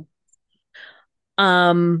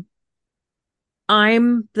 Um,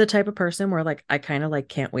 I'm the type of person where like I kind of like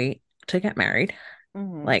can't wait to get married.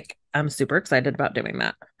 Mm-hmm. Like I'm super excited about doing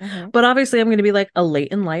that. Mm-hmm. But obviously I'm going to be like a late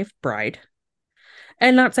in life bride.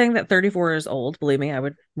 And not saying that 34 is old. Believe me, I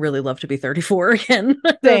would really love to be 34 again.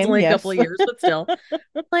 That's Same. only a couple Yes. of years, but still.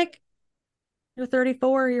 Like you're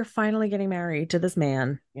 34, you're finally getting married to this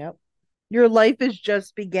man. Yep. Your life is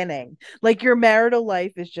just beginning. Like your marital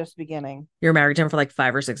life is just beginning. You're married to him for like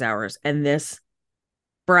 5 or 6 hours. And this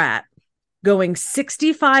brat going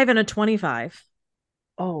 65 and a 25,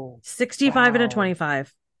 Oh, 65 and a wow.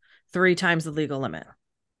 25, 3 times the legal limit.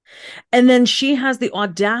 And then she has the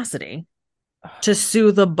audacity to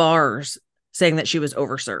sue the bars saying that she was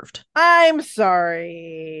overserved. I'm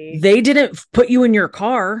sorry. They didn't put you in your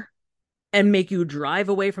car and make you drive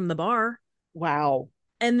away from the bar. Wow.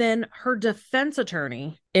 And then her defense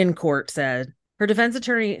attorney in court said,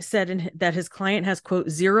 that his client has, quote,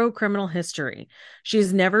 zero criminal history.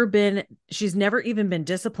 She's never even been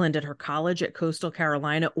disciplined at her college at Coastal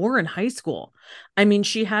Carolina or in high school. I mean,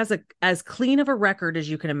 she has as clean of a record as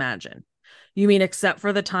you can imagine. You mean except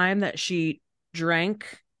for the time that she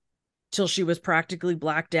drank till she was practically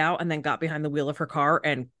blacked out and then got behind the wheel of her car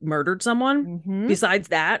and murdered someone? Mm-hmm. Besides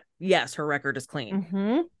that, yes, her record is clean.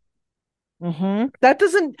 Mm-hmm. Mm-hmm.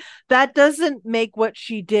 That doesn't make what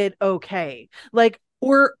she did okay. Like,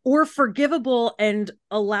 Or forgivable and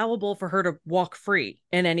allowable for her to walk free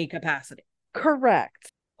in any capacity.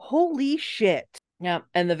 correct. Holy shit. Yeah.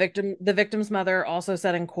 And the victim's mother also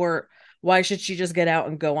said in court, why should she just get out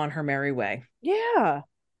and go on her merry way? Yeah.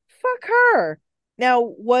 Fuck her.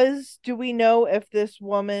 Now, do we know if this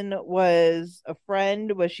woman was a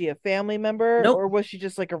friend? Was she a family member? Or Nope. was she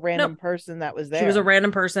just like a Nope. random person that was She was a there?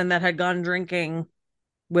 random person that had gone drinking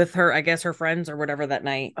with her, I guess her friends or whatever that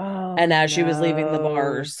night. Oh And as she was leaving the no.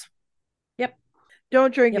 bars, yep,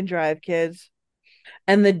 Don't drink yep. and drive, kids.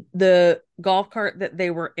 And the golf cart that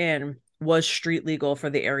they were in was street legal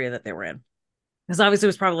for the area that they were in. Because obviously it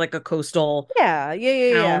was probably like a coastal Yeah, yeah, yeah,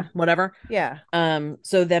 yeah. town, whatever. Yeah.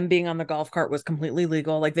 So them being on the golf cart was completely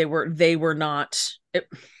legal. Like they were not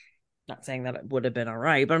not saying that it would have been all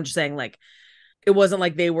right, but I'm just saying like it wasn't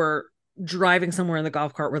like they were driving somewhere in the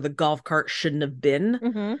golf cart where the golf cart shouldn't have been,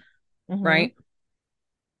 Mm-hmm. Mm-hmm. right?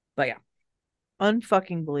 But yeah.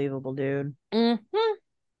 Unfucking believable, dude. Mm-hmm.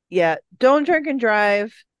 Yeah. Don't drink and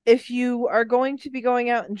drive. If you are going to be going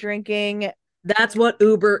out and drinking, That's what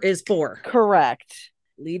Uber is for. correct.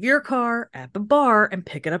 Leave your car at the bar and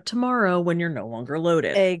pick it up tomorrow when you're no longer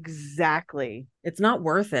loaded. Exactly. It's not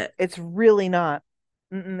worth it. It's really not.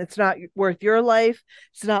 It's not worth your life.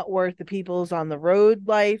 It's not worth the people's on the road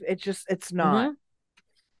life. It's not. Mm-hmm.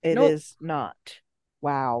 It Nope. is not.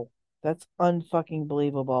 Wow. That's unfucking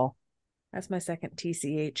believable. That's my second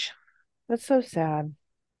TCH. That's so sad.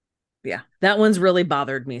 Yeah. That one's really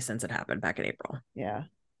bothered me since it happened back in April. Yeah.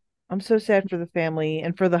 I'm so sad for the family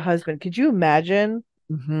and for the husband. Could you imagine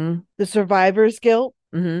Mm-hmm. the survivor's guilt?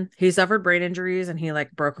 Mm-hmm. He suffered brain injuries and he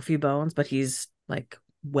like broke a few bones, but he's like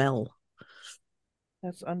well.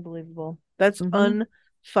 That's unbelievable. That's Mm-hmm.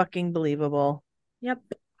 unfucking believable. Yep.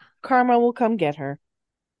 Karma will come get her.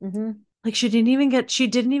 Mm-hmm. Like she didn't even get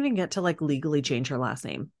to like legally change her last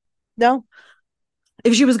name. No.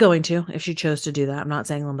 If she chose to do that. I'm not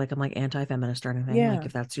saying I'm like anti-feminist or anything. Like Yeah.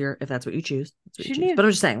 if that's what you choose, that's what you She choose. But needed I'm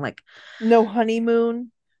just saying, like, no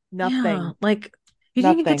honeymoon, yeah, nothing. like you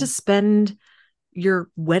didn't even get to Nothing. spend your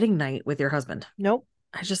wedding night with your husband. Nope.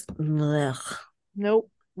 I just ugh. Nope.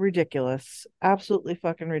 Ridiculous. Absolutely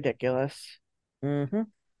fucking ridiculous. Mm-hmm.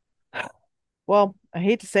 Well, I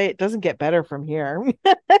hate to say it doesn't get better from here.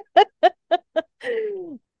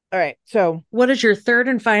 All right. So What is your third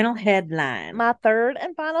and final headline? my third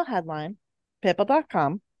and final headline,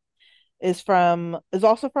 People.com, is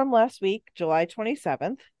also from last week, July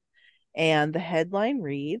 27th. And the headline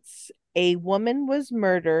reads, A woman was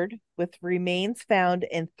murdered with remains found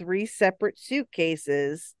in three separate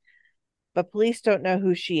suitcases, but police don't know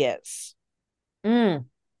who she is. Mm,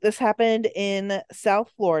 This happened in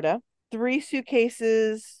South Florida. Three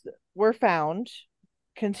suitcases were found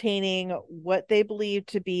containing what they believe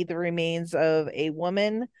to be the remains of a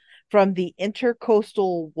woman from the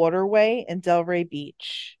Intercoastal Waterway in Delray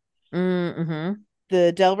Beach. mm-hmm.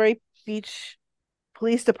 The Delray Beach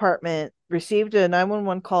Police Department received a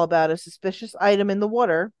 911 call about a suspicious item in the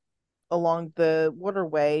water along the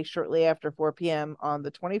waterway shortly after 4 p.m. on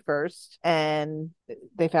the 21st. And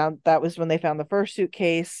they found that was when they found the first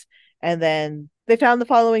suitcase. And then they found the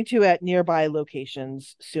following two at nearby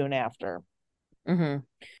locations soon after. Mm-hmm.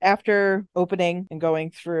 After opening and going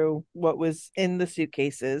through what was in the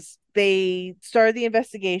suitcases, they started the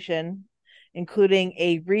investigation, including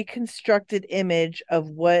a reconstructed image of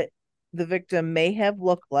what the victim may have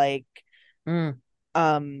looked like, Mm,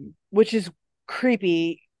 which is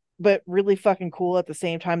creepy but really fucking cool at the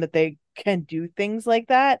same time that they can do things like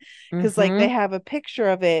that. Because like they mm-hmm. have a picture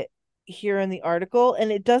of it here in the article,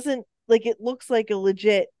 and it doesn't like it looks like a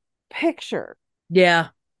legit picture. Yeah.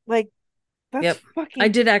 Like that's Yep. I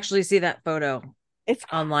fucking did actually see that photo it's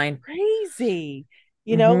online. crazy.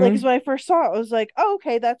 Like, because Mm-hmm. when I first saw it, I was like, oh,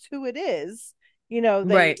 okay, that's who it is. They,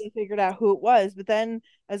 Right. they figured out who it was. But then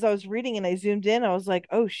as I was reading and I zoomed in, I was like,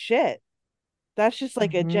 oh shit, that's just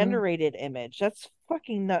like a Mm-hmm. generated image. That's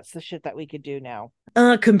fucking nuts, the shit that we could do now.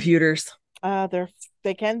 Computers.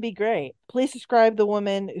 They can be great. Police described the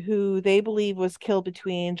woman who they believe was killed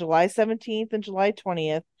between July 17th and July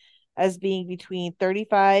 20th as being between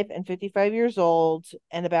 35 and 55 years old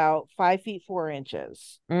and about 5 feet 4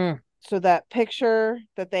 inches. Mm, So that picture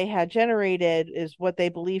that they had generated is what they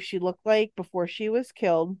believe she looked like before she was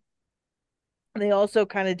killed. They also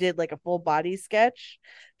kind of did like a full body sketch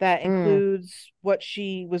that mm, includes what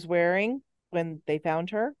she was wearing when they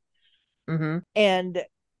found her. mm-hmm. And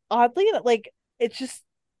oddly, like it's just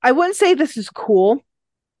I wouldn't say this is cool,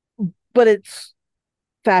 but it's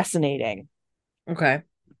fascinating. Okay.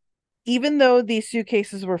 Even though these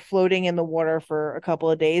suitcases were floating in the water for a couple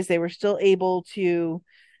of days, they were still able to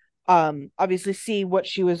obviously see what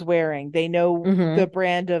she was wearing. They know the Mm-hmm.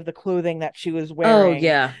 brand of the clothing that she was Oh wearing.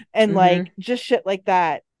 yeah. And Mm-hmm. like just shit like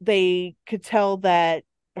that. They could tell that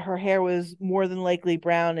her hair was more than likely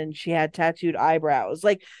brown and she had tattooed eyebrows.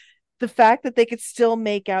 Like the fact that they could still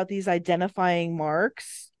make out these identifying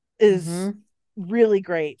marks is Mm-hmm. really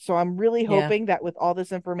great. So I'm really Yeah. hoping that with all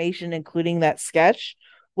this information, including that sketch,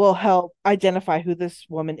 will help identify who this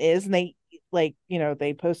woman is. And they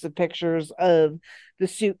posted pictures of the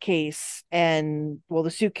suitcase and well,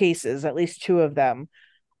 the suitcases, at least two of them,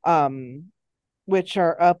 um, which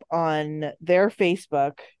are up on their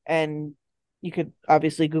Facebook. And you could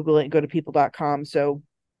obviously Google it and go to people.com. So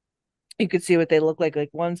you could see what they look like. Like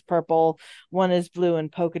one's purple, one is blue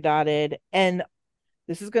and polka dotted. And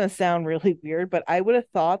this is going to sound really weird, but I would have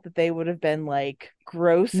thought that they would have been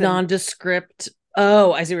Nondescript.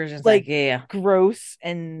 Oh, I see what you're saying. like Yeah, yeah. gross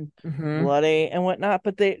and Mm-hmm. bloody and whatnot,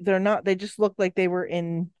 but they're not. They just look like they were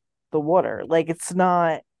in the water. Like it's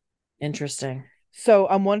not. Interesting. So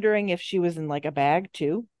I'm wondering if she was in like a bag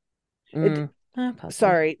too. It. Possibly.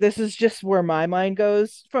 Sorry, this is just where my mind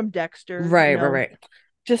goes from Dexter. Right, right, right.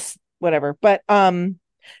 Just whatever. But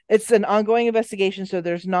it's an ongoing investigation, so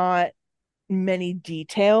there's not many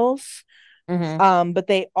details. Mm-hmm. But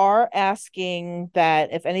they are asking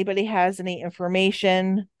that if anybody has any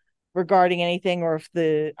information regarding anything or if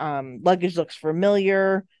the luggage looks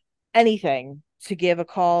familiar, anything, to give a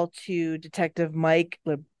call to Detective Mike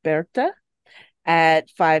Liberta at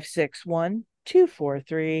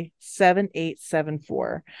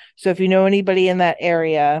 561-243-7874. So if you know anybody in that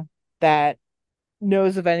area that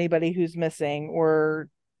knows of anybody who's missing or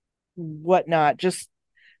whatnot, just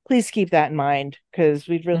please keep that in mind because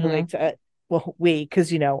we'd really like Mm-hmm. to well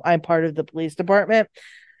because I'm part of the police department,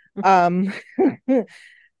 um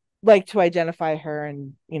like to identify her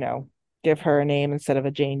and give her a name instead of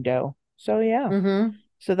a Jane Doe. So yeah, Mm-hmm.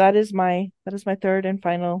 so that is my third and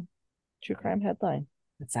final true crime headline.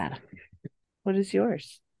 That's sad. What is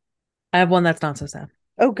yours? I have one that's not so sad.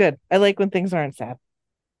 Oh good, I like when things aren't sad.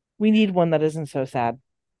 We need one that isn't so sad.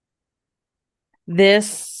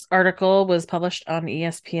 This article was published on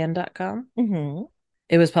ESPN.com. Mm-hmm.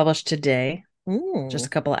 It was published today, just Mm. a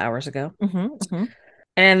couple of hours ago. Mm-hmm.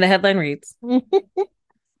 And the headline reads Mm-hmm.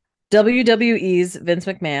 WWE's Vince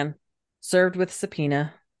McMahon served with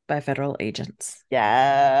subpoena by federal agents.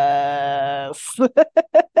 Yes.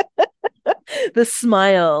 The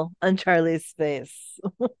smile on Charlie's face.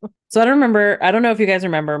 So I don't know if you guys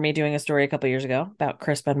remember me doing a story a couple years ago about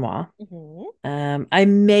Chris Benoit. I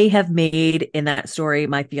may have made in that story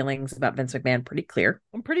my feelings about Vince McMahon pretty clear.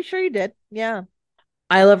 I'm pretty sure you did. Yeah.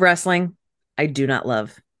 I love wrestling. I do not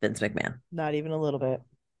love Vince McMahon. Not even a little bit.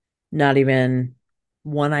 Not even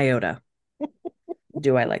one iota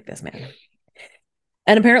do I like this man.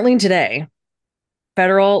 And apparently today,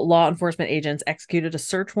 federal law enforcement agents executed a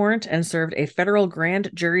search warrant and served a federal grand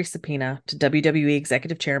jury subpoena to WWE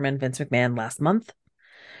Executive Chairman Vince McMahon last month.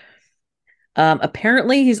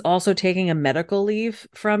 Apparently, he's also taking a medical leave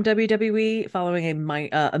from WWE following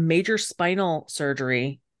a major spinal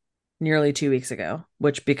surgery nearly 2 weeks ago,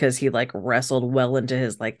 which because he like wrestled well into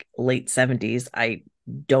his like late 70s, I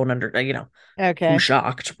don't Okay. who's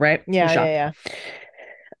shocked, right? Yeah, Who's shocked? yeah.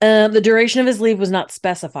 The duration of his leave was not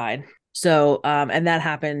specified. So, and that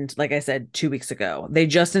happened, like I said, 2 weeks ago. They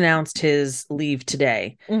just announced his leave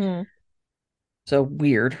today. Mm-hmm. So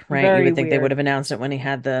weird, right? Very You would think they weird. would have announced it when he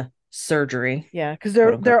had the surgery. Yeah, because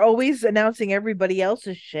quote they're unquote. always announcing everybody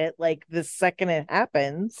else's shit like the second it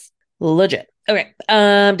happens. Legit. Okay.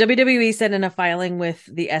 WWE said in a filing with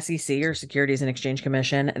the SEC or Securities and Exchange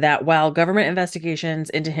Commission that while government investigations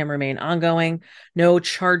into him remain ongoing, no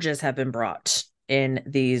charges have been brought in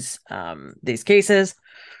these cases.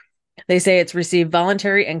 They say it's received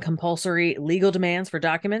voluntary and compulsory legal demands for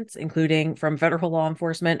documents, including from federal law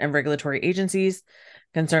enforcement and regulatory agencies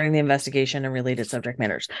concerning the investigation and related subject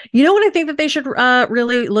matters. You know what I think that they should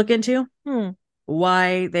really look into?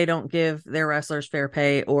 Why they don't give their wrestlers fair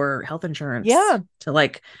pay or health insurance to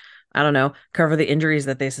like, I don't know, cover the injuries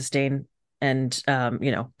that they sustain and,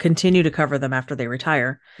 continue to cover them after they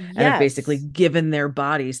retire and have basically given their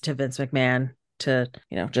bodies to Vince McMahon to,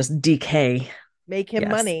 just decay. Make him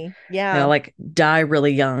money. Yeah. Like die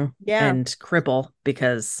really young and cripple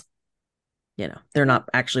because, they're not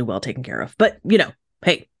actually well taken care of. But,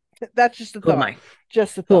 hey, that's just a thought. Who am I?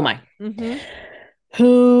 Just a thought. Who am I? Mm-hmm.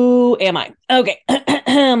 Who am I? Okay.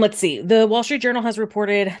 Let's see. The Wall Street Journal has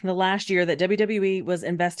reported the last year that WWE was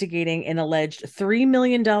investigating an alleged $3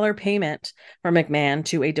 million payment from McMahon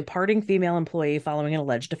to a departing female employee following an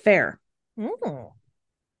alleged affair.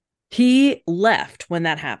 He left when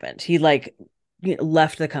that happened. He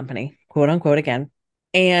left the company, quote unquote, again.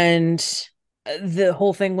 And the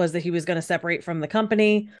whole thing was that he was going to separate from the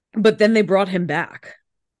company, but then they brought him back,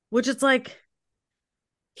 which it's like,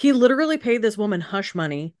 he literally paid this woman hush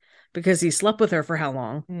money because he slept with her for how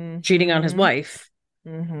long? Cheating on his wife.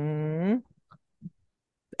 And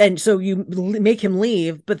so you make him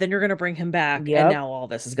leave, but then you're going to bring him back. And now all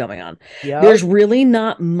this is going on. There's really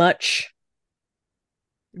not much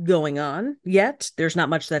going on yet. There's not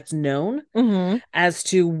much that's known as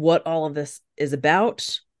to what all of this is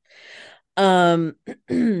about.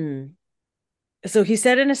 So he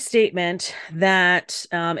said in a statement that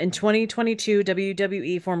in 2022,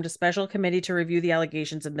 WWE formed a special committee to review the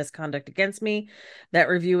allegations of misconduct against me. That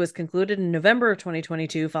review was concluded in November of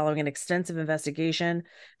 2022 following an extensive investigation.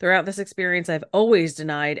 Throughout this experience, I've always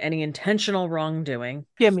denied any intentional wrongdoing.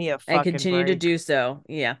 Give me a fucking and continue to break. do so.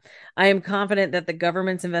 Yeah. I am confident that the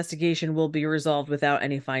government's investigation will be resolved without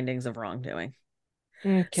any findings of wrongdoing.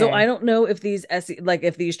 Okay. So I don't know if these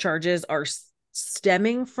if these charges are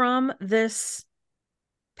stemming from this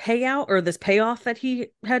payout or this payoff that he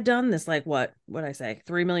had done, this like what I say,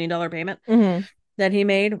 $3 million payment that he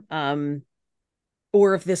made,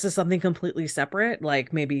 or if this is something completely separate,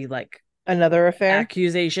 like maybe like another affair,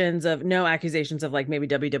 accusations of like maybe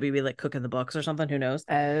WWE like cooking the books or something, who knows.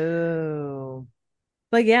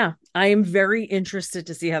 But yeah, I am very interested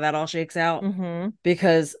to see how that all shakes out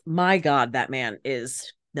because my God, that man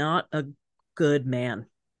is not a good man.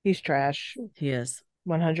 He's trash. He is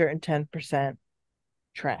 110%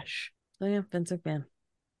 trash. So yeah, Vince McMahon,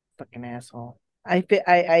 fucking asshole. I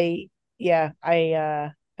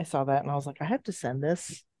saw that and I was like, I have to send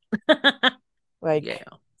this. Like,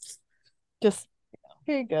 just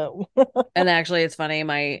here you go. And actually, it's funny.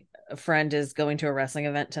 My friend is going to a wrestling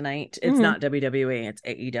event tonight. It's not WWE, it's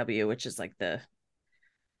AEW, which is like the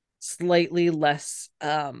slightly less.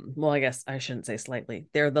 Well, I guess I shouldn't say slightly.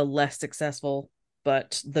 They're the less successful,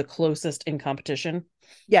 but the closest in competition.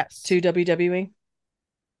 Yes, to WWE.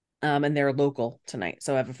 And they're local tonight,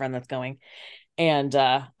 so I have a friend that's going. And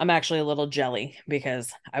I'm actually a little jelly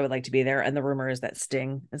because I would like to be there. And the rumor is that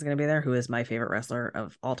Sting is going to be there, who is my favorite wrestler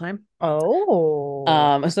of all time. So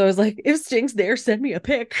I was like, if Sting's there, send me a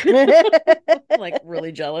pic. Like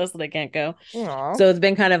really jealous that I can't go. Aww. So it's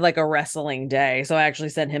been kind of like a wrestling day. So I actually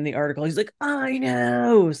sent him the article. He's like, I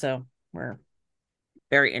know. So we're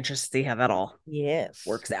very interested to see how that all Yes.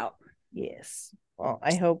 works out. Yes. Well,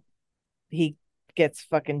 I hope he gets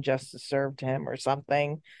fucking justice served to him or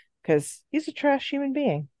something, because he's a trash human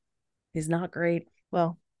being. He's not great.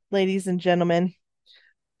 Well, ladies and gentlemen,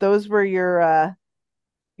 those were your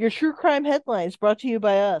true crime headlines brought to you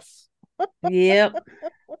by us. Yep.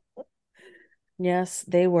 Yes,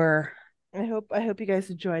 they were. I hope you guys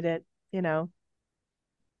enjoyed it,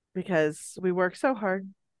 because we work so hard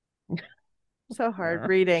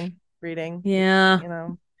reading, Yeah. you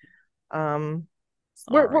know. Um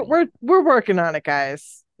we're Sorry. we're we're working on it,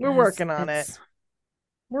 guys. We're Yes, working on it.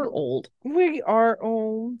 we're old. We are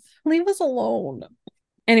old. Leave us alone.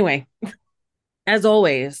 Anyway, as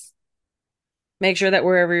always, make sure that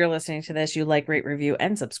wherever you're listening to this, you like, rate, review,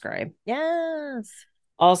 and subscribe. Yes.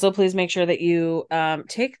 Also, please make sure that you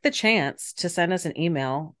take the chance to send us an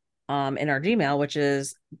email in our Gmail, which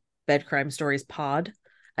is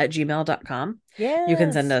bedcrimestoriespod@gmail.com. You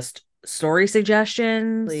can send Yes. us story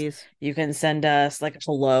suggestions. Please. You can send us like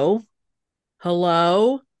hello.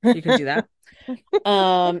 You can do that. You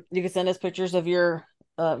can send us pictures of your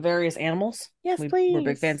various animals. Yes, We're big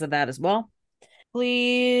please. fans of that as well.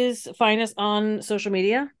 Please find us on social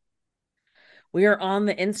media. We are on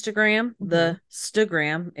the Instagram, Mm-hmm. the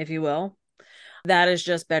Stagram, if you will. That is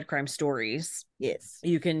just Bed Crime Stories. Yes.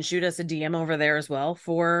 You can shoot us a DM over there as well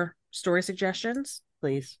for story suggestions.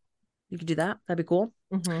 Please. You could do that. That'd be cool.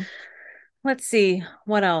 Mm-hmm. Let's see.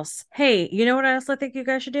 What else? Hey, you know what else I think you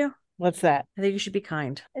guys should do? What's that? I think you should be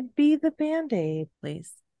kind, And be the band-aid.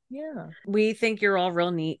 please. Yeah. We think you're all real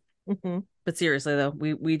neat. Mm-hmm. But seriously though,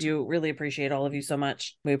 we do really appreciate all of you so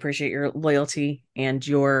much. We appreciate your loyalty and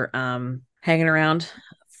your hanging around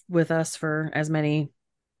with us for as many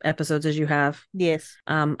episodes as you have. Yes.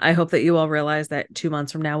 I hope that you all realize that 2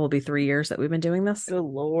 months from now will be 3 years that we've been doing this. Good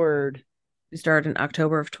Lord. We started in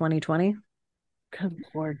October of 2020, Good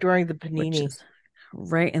Lord. During the which panini. is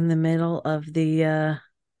right in the middle of the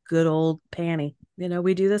good old panty.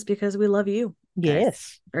 We do this because we love you guys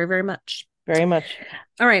Yes. very, very much. Very much.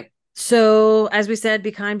 All right. So, as we said,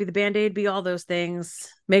 be kind, be the band aid, be all those things.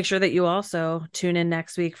 Make sure that you also tune in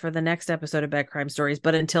next week for the next episode of Bed Crime Stories.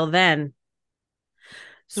 But until then,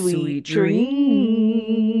 Sweet sweet dreams.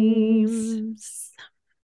 dreams.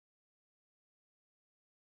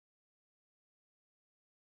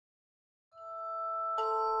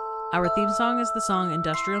 Our theme song is the song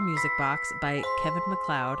Industrial Music Box by Kevin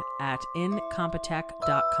MacLeod at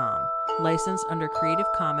incompetech.com. Licensed under Creative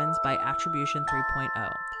Commons by Attribution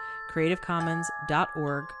 3.0.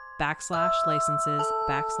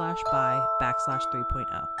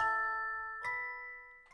 creativecommons.org/licenses/by/3.0.